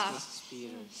class, class. Mrs.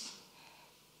 Peters.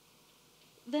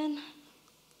 Then,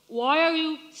 why are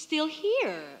you still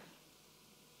here?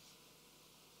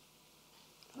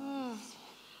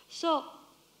 So,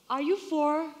 are you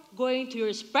for going to your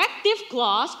respective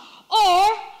class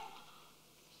or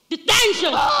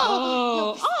detention?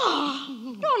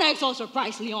 Don't act so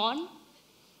surprised, Leon.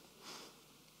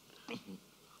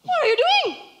 What are you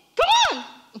doing? Come on,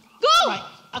 go! Right,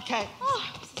 okay.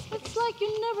 It's like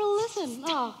you never listen.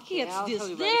 Kids I'll these tell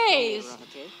you about it days. later on,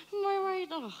 okay? Am I right?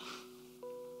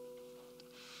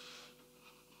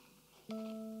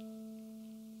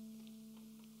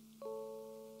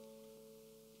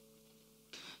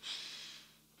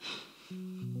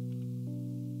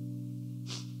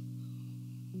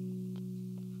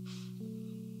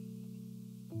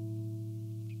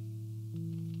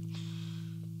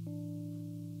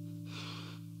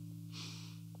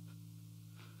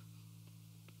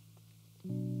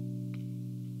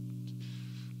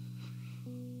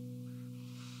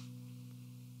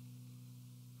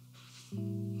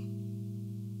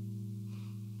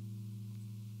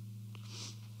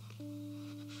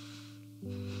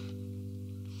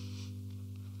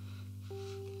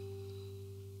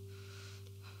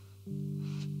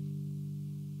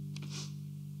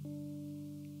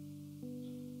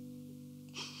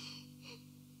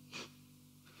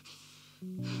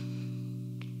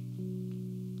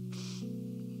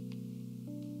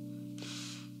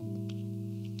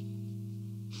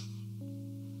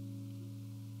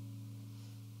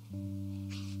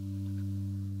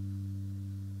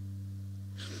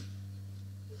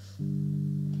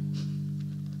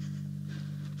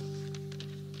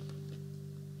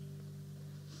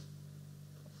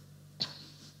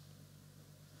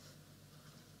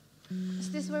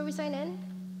 Is this where we sign in?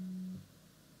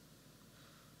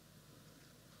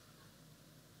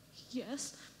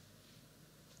 Yes.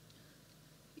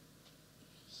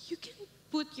 You can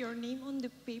put your name on the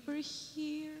paper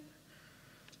here.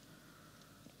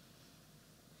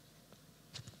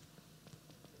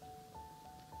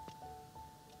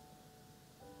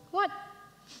 What?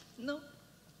 No.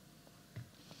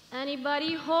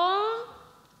 Anybody home?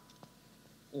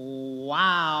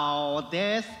 Wow,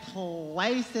 this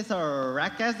place is a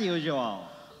wreck as usual.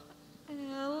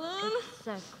 Ellen?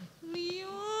 Exactly. Leon?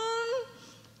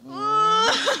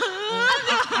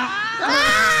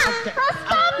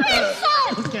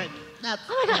 Okay, that's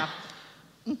enough.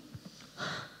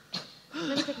 Let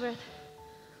me take a breath.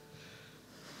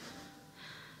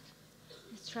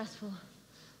 It's stressful.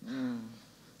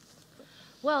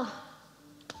 Well,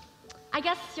 I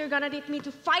guess you're gonna need me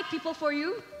to fight people for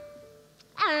you.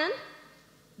 And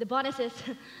the bonus is,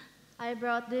 I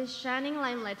brought this shining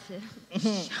limelight too.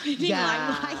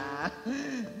 Yeah.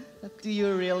 Do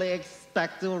you really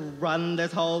expect to run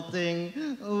this whole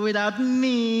thing without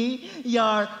me,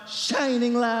 your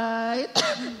shining light?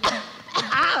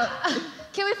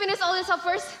 Can we finish all this up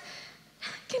first?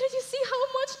 Cannot you see how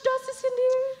much dust is in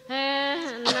here?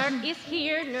 Nerd is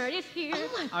here, nerd is here.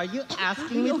 Are you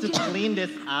asking me to clean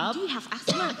this up? Do you have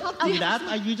asthma? That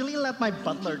I usually let my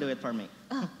butler do it for me.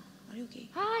 Are you okay?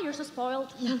 Ah, you're so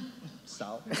spoiled.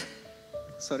 So?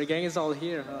 So the gang is all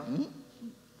here, huh?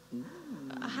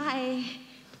 Hi.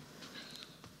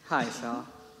 Hi, Sal.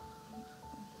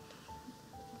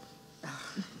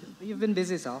 You've been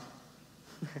busy, Sal.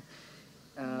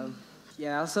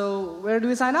 Yeah, so where do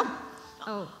we sign up?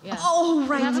 Oh, yeah. Oh,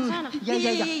 right. We have a sign up.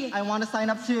 Yeah. I want to sign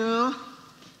up too.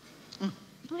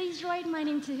 Please write my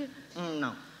name too.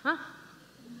 No. Huh?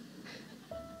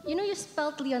 You know you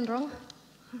spelled Leon wrong?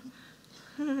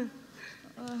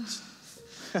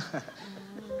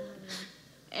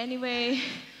 Anyway,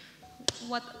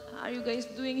 what are you guys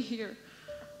doing here?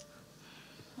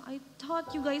 I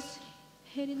thought you guys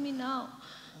hated me now.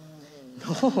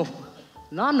 No,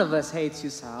 none of us hates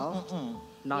you, Sal.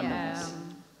 None of us.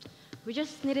 We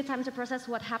just needed time to process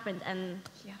what happened, and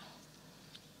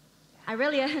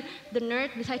Aurelia, the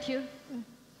nerd beside you,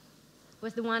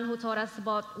 was the one who told us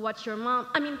about what your mom,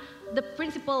 the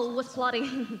principal was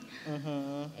plotting.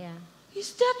 Yeah.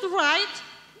 Is that right?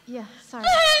 Yeah, sorry.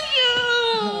 Thank you!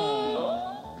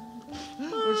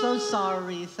 We're so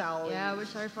sorry, Sally. Yeah, we're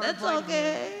sorry for That's avoiding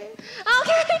okay.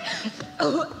 Okay.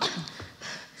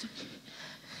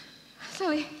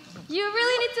 Sally, you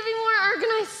really need to be more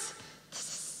organized. This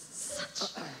is such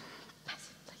a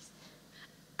messy place.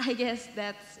 I guess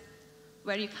that's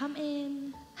where you come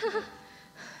in.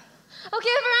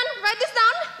 Okay, everyone, write this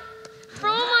down.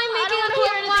 From my making a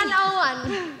clip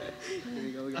 101. Here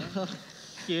we go again.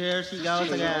 Here she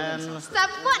goes again. Step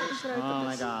 1. Oh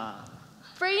my god.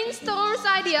 Brainstorms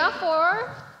idea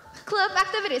for club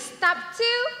activities. Step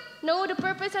 2, know the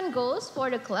purpose and goals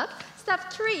for the club.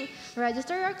 Step 3,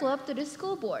 register your club to the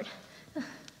school board.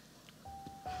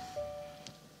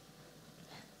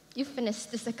 You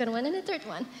finished the second one and the third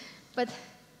one. But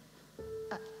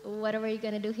what are we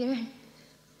gonna do here?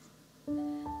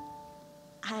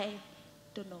 I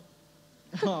don't know.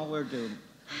 Oh, we're doomed.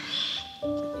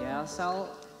 Yeah,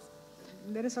 Sal,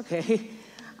 that is okay.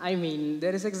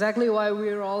 That is exactly why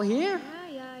we're all here.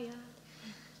 Yeah.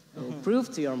 So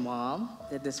prove to your mom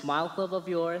that the Smile Club of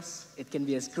yours, it can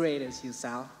be as great as you,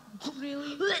 Sal.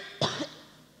 Really?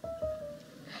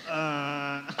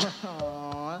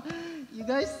 You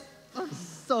guys are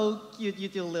so cute, you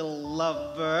two little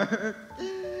lovebird.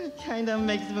 Kinda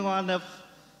makes me wanna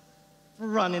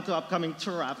run into upcoming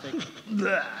traffic.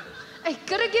 I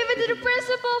gotta give it to the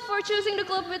principal for choosing the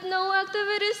club with no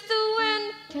activities to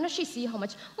win. Cannot she see how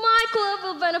much my club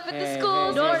will benefit the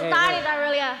school? Don't start it,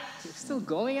 Aurelia. You're still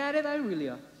going at it,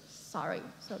 Aurelia? Sorry,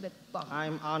 so a bit bummed.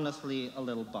 I'm honestly a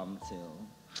little bummed too.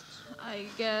 I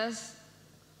guess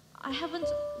I haven't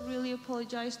really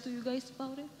apologized to you guys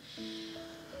about it.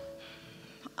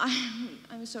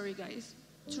 I'm sorry, guys.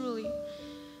 Truly.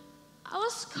 I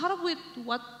was caught up with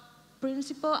what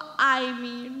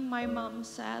my mom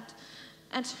said.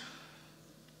 And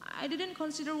I didn't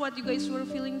consider what you guys were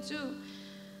feeling too.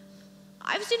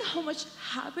 I've seen how much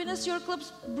happiness your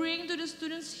clubs bring to the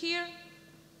students here.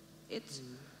 It's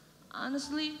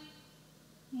honestly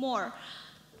more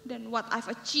than what I've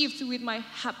achieved with my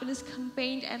happiness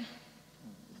campaign and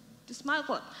the Smile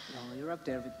Club. No, you're up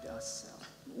there with us, Sal.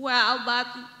 Well, but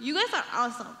you guys are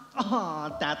awesome.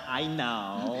 Oh, that I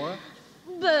know.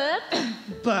 But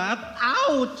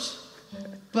ouch!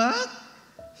 But?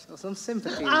 Show some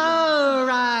sympathy. All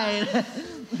right.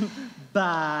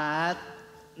 But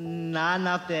none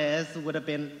of this would have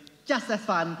been just as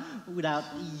fun without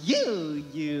you,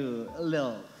 you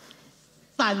little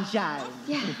sunshine.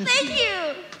 Yeah. Thank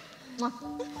you.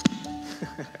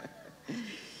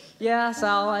 Yeah,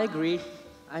 Sal, I agree.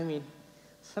 I mean,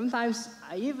 sometimes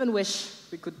I even wish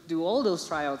we could do all those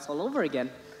tryouts all over again.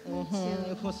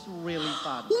 It was really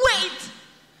fun. Wait!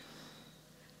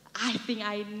 I think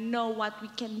I know what we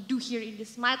can do here in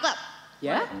this Smile Club.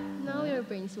 Yeah? Now your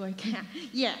brain's working.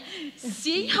 Yeah,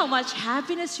 seeing how much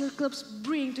happiness your clubs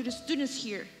bring to the students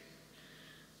here.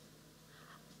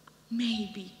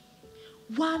 Maybe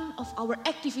one of our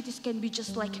activities can be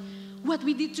just like what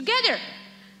we did together,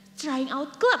 trying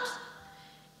out clubs.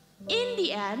 In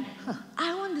the end,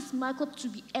 I want the Smile Club to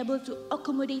be able to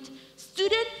accommodate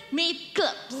student-made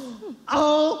clubs.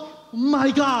 Oh my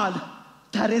God,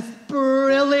 that is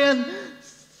brilliant.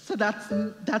 So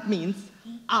that means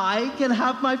I can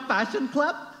have my fashion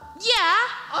club? Yeah.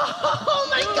 Oh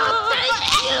my God, thank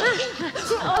you.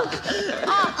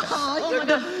 You're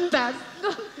the best.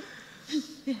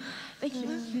 Thank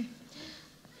you.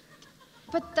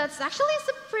 But that's actually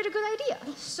a pretty good idea.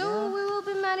 So we will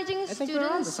be managing a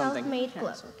student self-made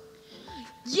club.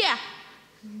 Yeah.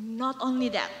 Not only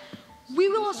that, we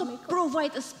will also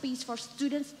provide a space for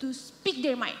students to speak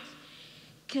their mind.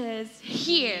 Because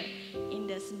here in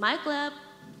the Smile Club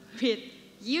with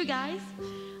you guys,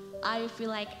 I feel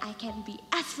like I can be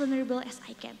as vulnerable as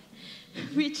I can,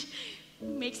 which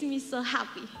makes me so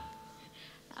happy.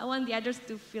 I want the others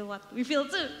to feel what we feel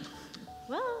too.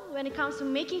 Well, when it comes to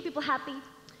making people happy,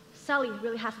 Sally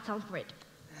really has a talent for it.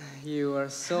 You are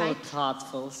so Right.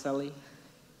 thoughtful, Sally.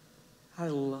 I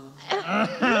love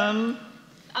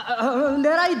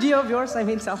that idea of yours, I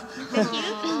mean, Sal. Thank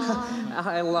you.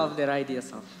 I love that idea,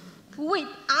 Sal. Wait,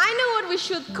 I know what we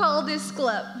should call this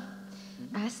club.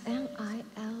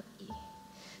 SMILE.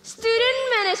 Student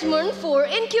Management for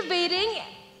Incubating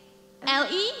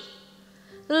LE.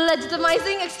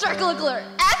 Legitimizing Extracurricular.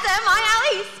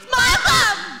 SMILE. Smile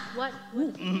Club! What?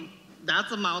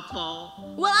 That's a mouthful.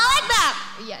 Well, I like that.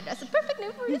 Yeah, that's a perfect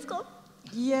name for this club.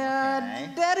 Yeah,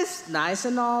 that is nice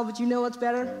and all, but you know what's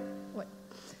better? What?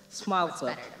 Smile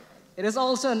Club. It is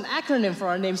also an acronym for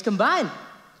our names combined.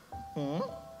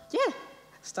 Yeah.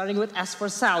 Starting with S for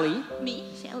Sally.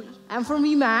 Me, Sally. M for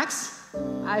me, Max.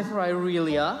 I for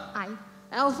Aurelia. I.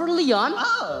 L for Leon.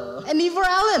 Oh. And E for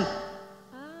Ellen.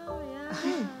 Oh,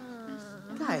 yeah.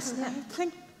 Guys, I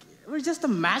think we're just a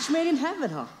match made in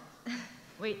heaven, huh?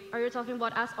 Wait, are you talking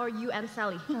about us or you and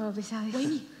Sally? Probably Sally. Why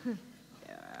me?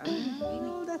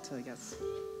 Well, that's what I guess.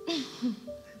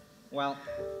 Well,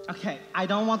 okay, I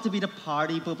don't want to be the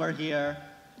party pooper here,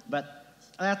 but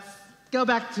let's go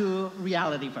back to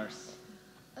reality first.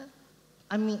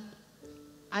 I mean,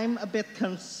 I'm a bit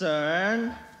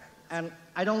concerned, and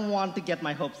I don't want to get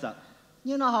my hopes up.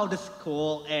 You know how the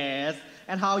school is,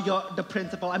 and how the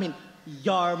principal,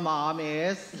 your mom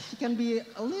is. She can be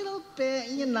a little bit,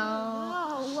 you know.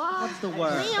 Oh, what? What's the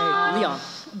word? Leon. Hey, Leon.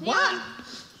 What?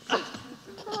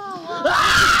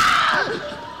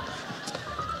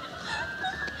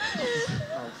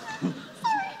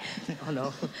 Oh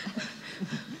no.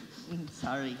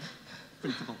 Sorry,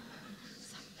 principal.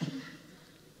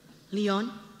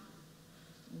 Leon,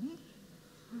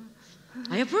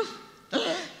 I approve.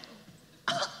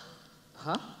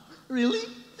 Huh? Really?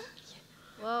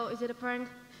 Whoa, is it a prank?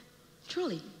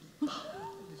 Truly. Did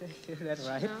I hear that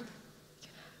right? No.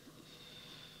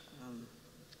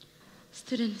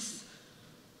 Students,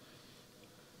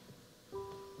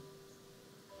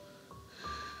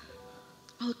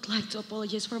 I would like to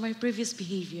apologize for my previous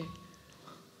behavior.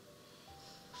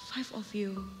 5 of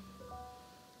you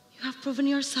have proven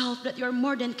yourself that you are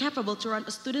more than capable to run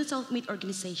a student self-made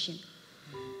organization.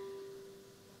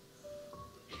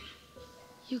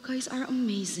 You guys are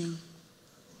amazing.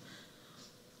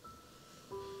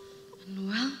 And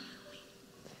well,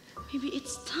 maybe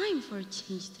it's time for a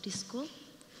change to this school.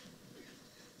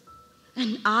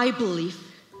 And I believe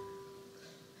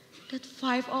that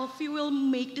 5 of you will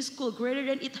make the school greater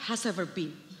than it has ever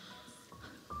been.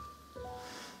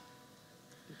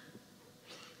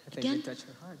 I think you touched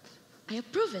her heart. I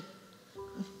approve it.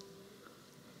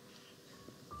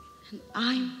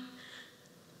 And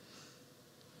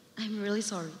I'm really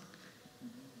sorry.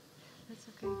 That's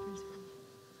okay, Principal.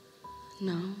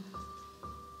 Now,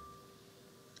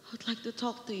 I would like to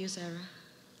talk to you, Sarah.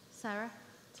 Sarah?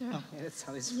 Oh, yeah, that's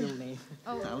Sally's real name.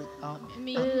 Oh,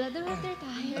 me. Let them have their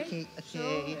tired. Okay. So,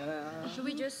 should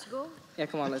we just go? Yeah,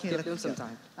 come on, let's give them some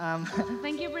time.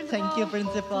 Thank you, Principal. Thank you,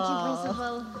 Principal. Thank you,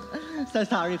 Principal. So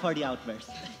sorry for the outburst.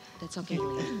 That's okay.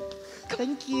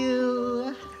 Thank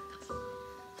you.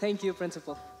 Thank you,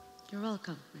 Principal. You're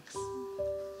welcome, Max.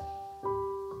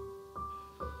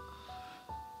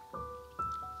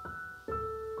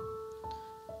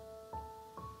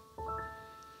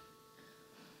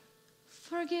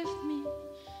 forgive me?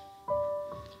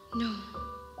 No.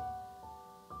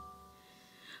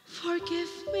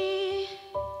 Forgive me.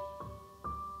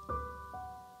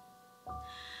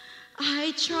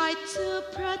 I tried to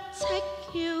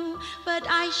protect you, but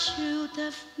I should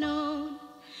have known.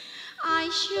 I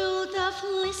should have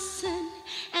listened,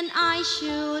 and I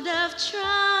should have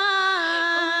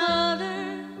tried.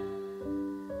 Mother,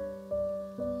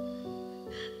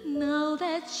 now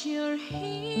that you're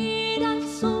here, I've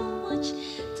so much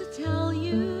to tell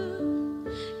you.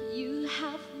 You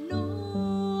have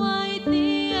no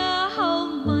idea how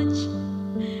much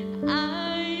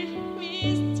I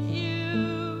missed you.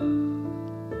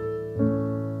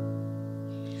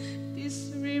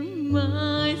 This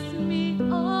reminds me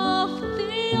of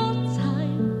the old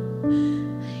time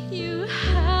you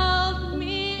held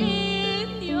me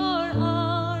in your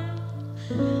arms.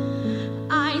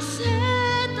 I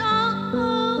said I'll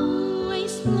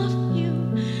always love you,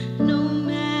 no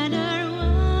matter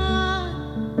what.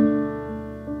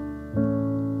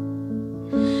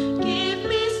 Give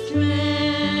me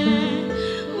strength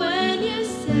when you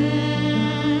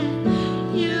said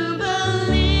you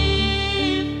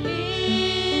believe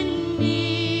in me,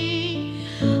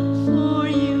 for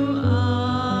you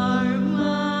are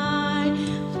my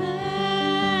family.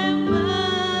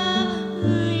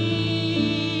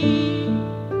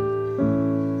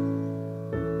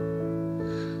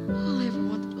 All I ever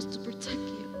wanted was to protect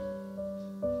you.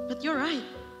 But you're right.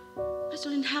 I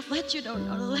shouldn't have let you down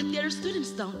or let the other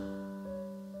students down.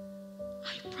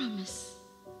 I promise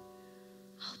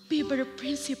I'll be a better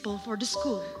principal for the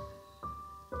school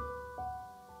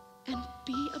and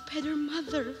be a better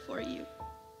mother for you.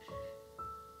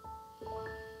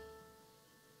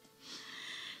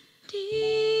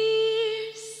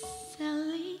 Dear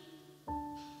Sally,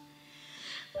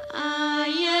 I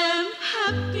am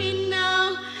happy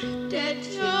now that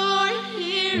you're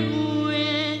here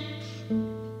with.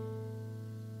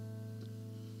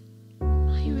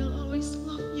 I will always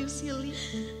love you, Silly.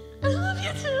 I love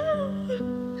you too.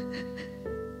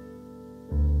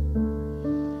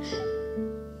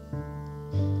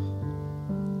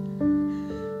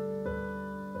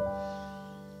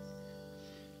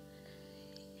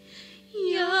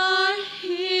 You're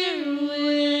here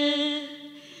with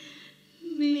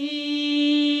me.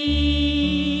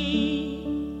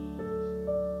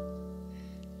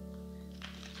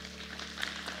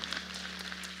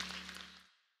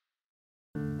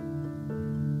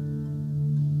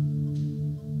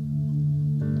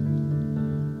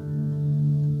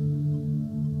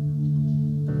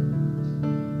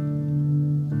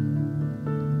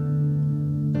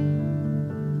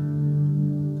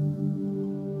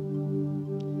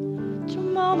 Through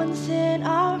moments in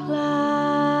our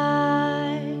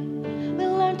life, we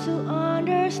learn to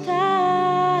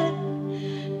understand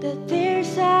the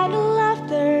tears and the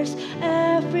laughters,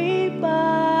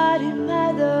 everybody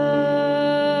matters.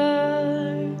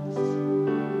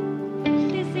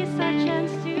 This is our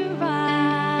chance to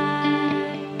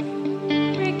rise,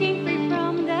 breaking free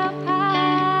from the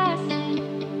past.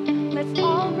 Let's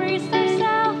all brace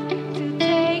ourselves to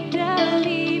take the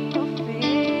leap of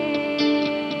faith.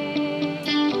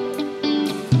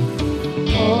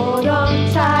 Hold on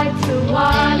tight to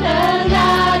one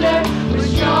another. We're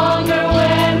stronger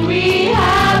when we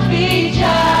have each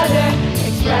other.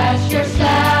 Express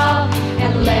yourself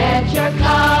and let your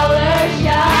colors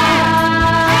shine.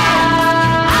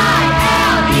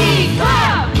 I-L-E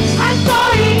Club! Our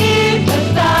story is the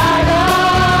start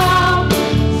of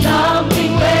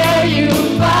something where you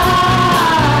find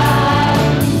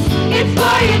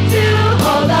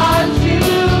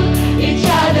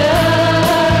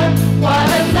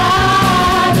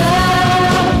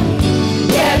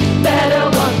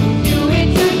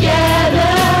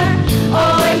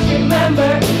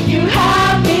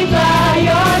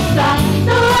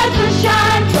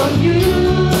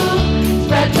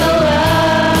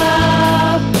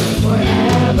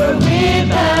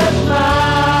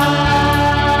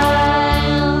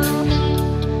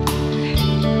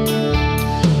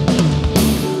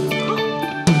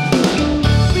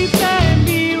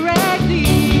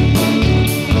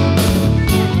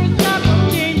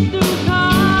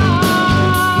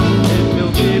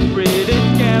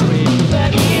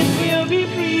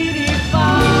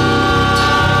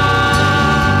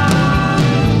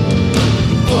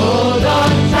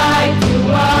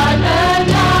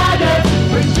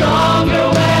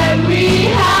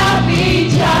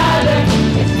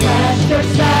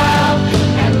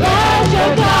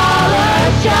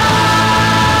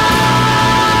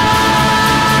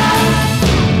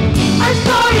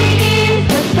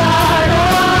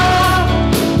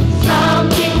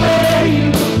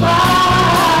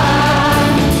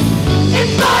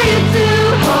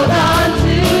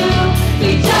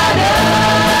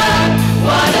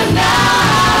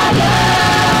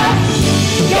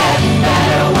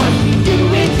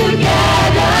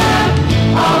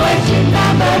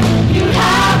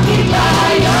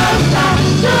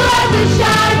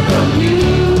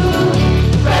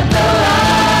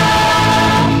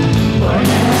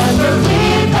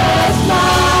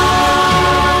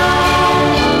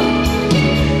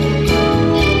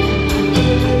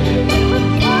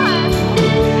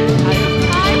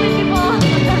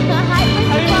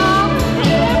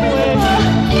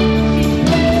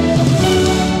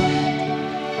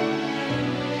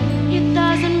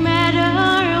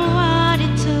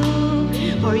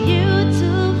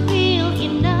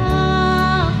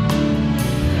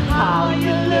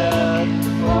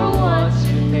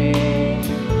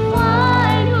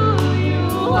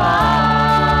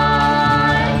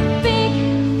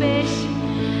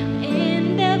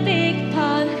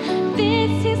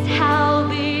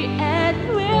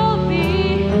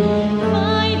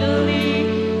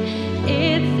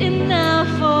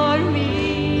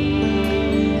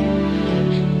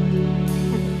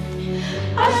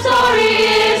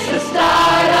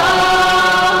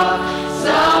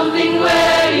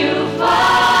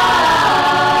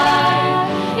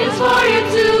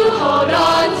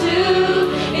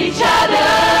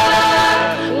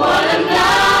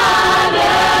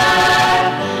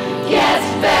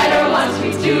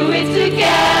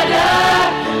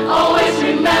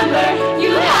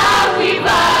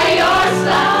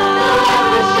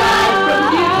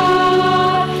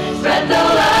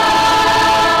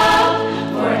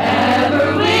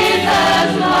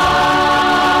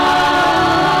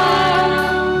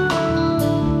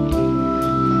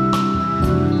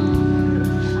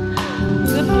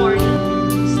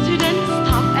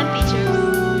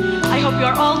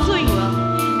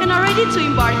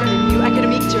on a new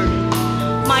academic journey.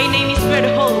 My name is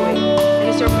Greta Holloway, and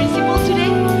as your principal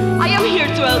today, I am here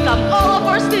to welcome all of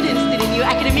our students to the new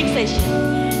academic session.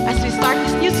 As we start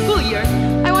this new school year,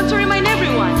 I want to remind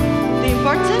everyone the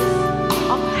importance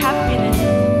of happiness.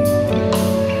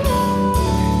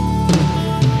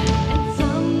 And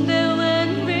someday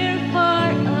when we're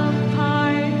far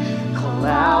apart, call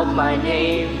out my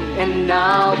name and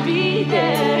I'll be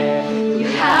there. You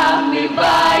have me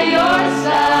by your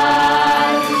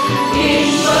side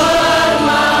in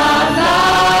Permata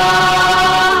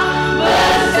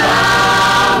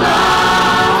bersama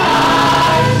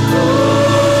high school.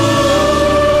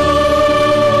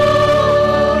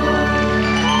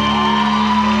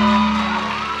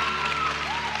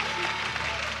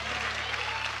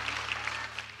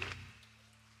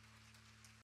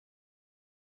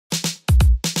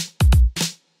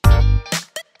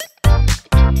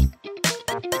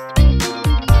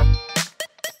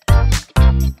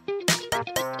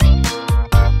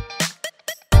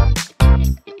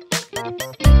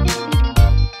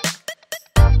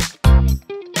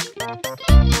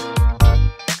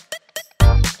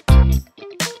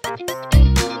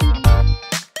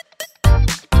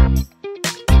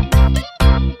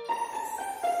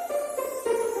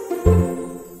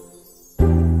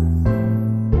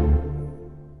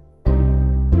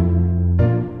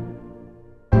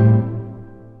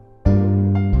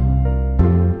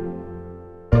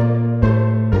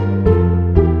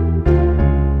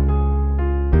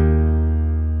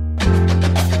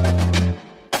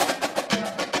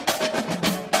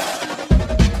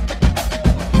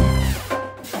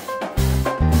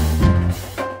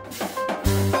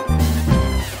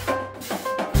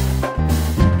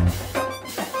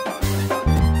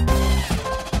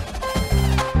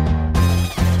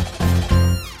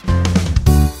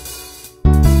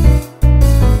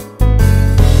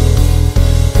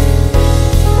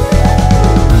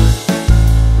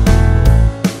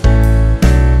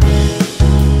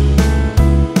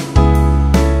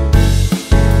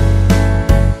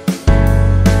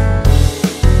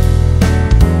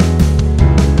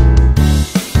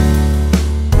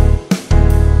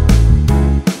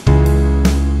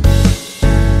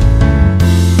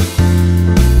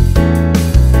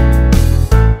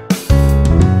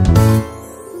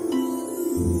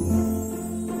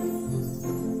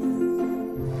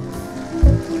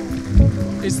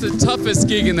 It's the toughest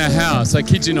gig in the house. I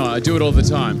kid you not. I do it all the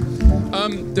time.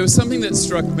 There was something that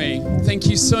struck me. Thank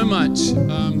you so much.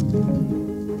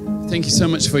 Thank you so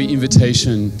much for your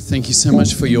invitation. Thank you so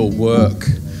much for your work.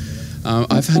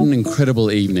 I've had an incredible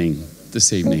evening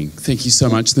this evening. Thank you so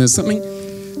much. There's something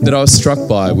that I was struck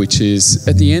by, which is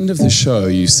at the end of the show,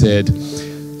 you said,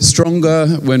 "Stronger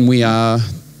when we are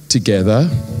together.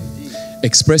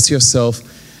 Express yourself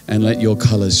and let your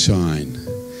colors shine."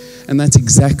 And that's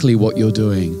exactly what you're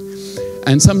doing.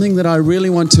 And something that I really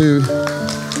want to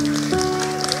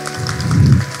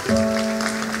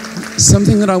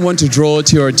draw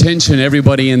to your attention,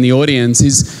 everybody in the audience,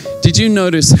 is did you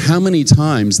notice how many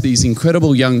times these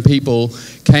incredible young people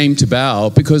came to bow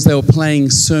because they were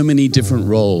playing so many different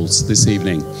roles this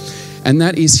evening? And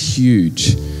that is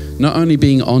huge. Not only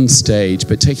being on stage,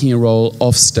 but taking a role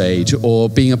off stage, or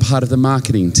being a part of the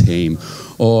marketing team,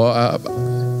 or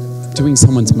doing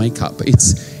someone's makeup.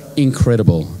 It's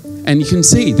incredible. And you can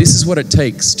see this is what it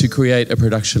takes to create a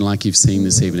production like you've seen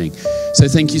this evening. So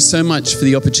thank you so much for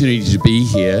the opportunity to be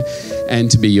here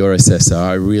and to be your assessor.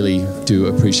 I really do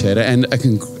appreciate it. And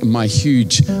my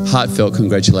huge heartfelt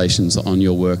congratulations on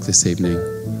your work this evening.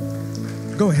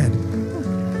 Go ahead.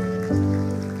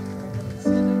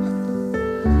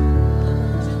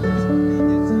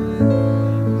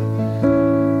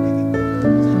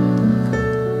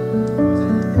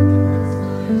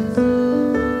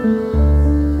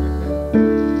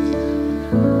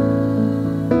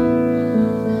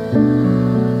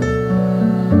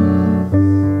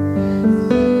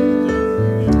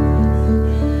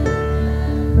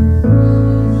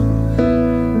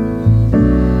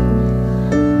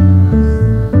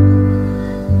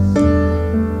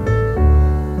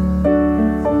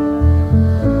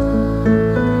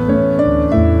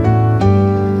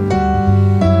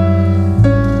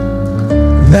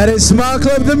 That is Smile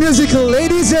Club the Musical.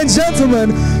 Ladies and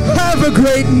gentlemen, have a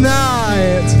great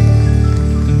night.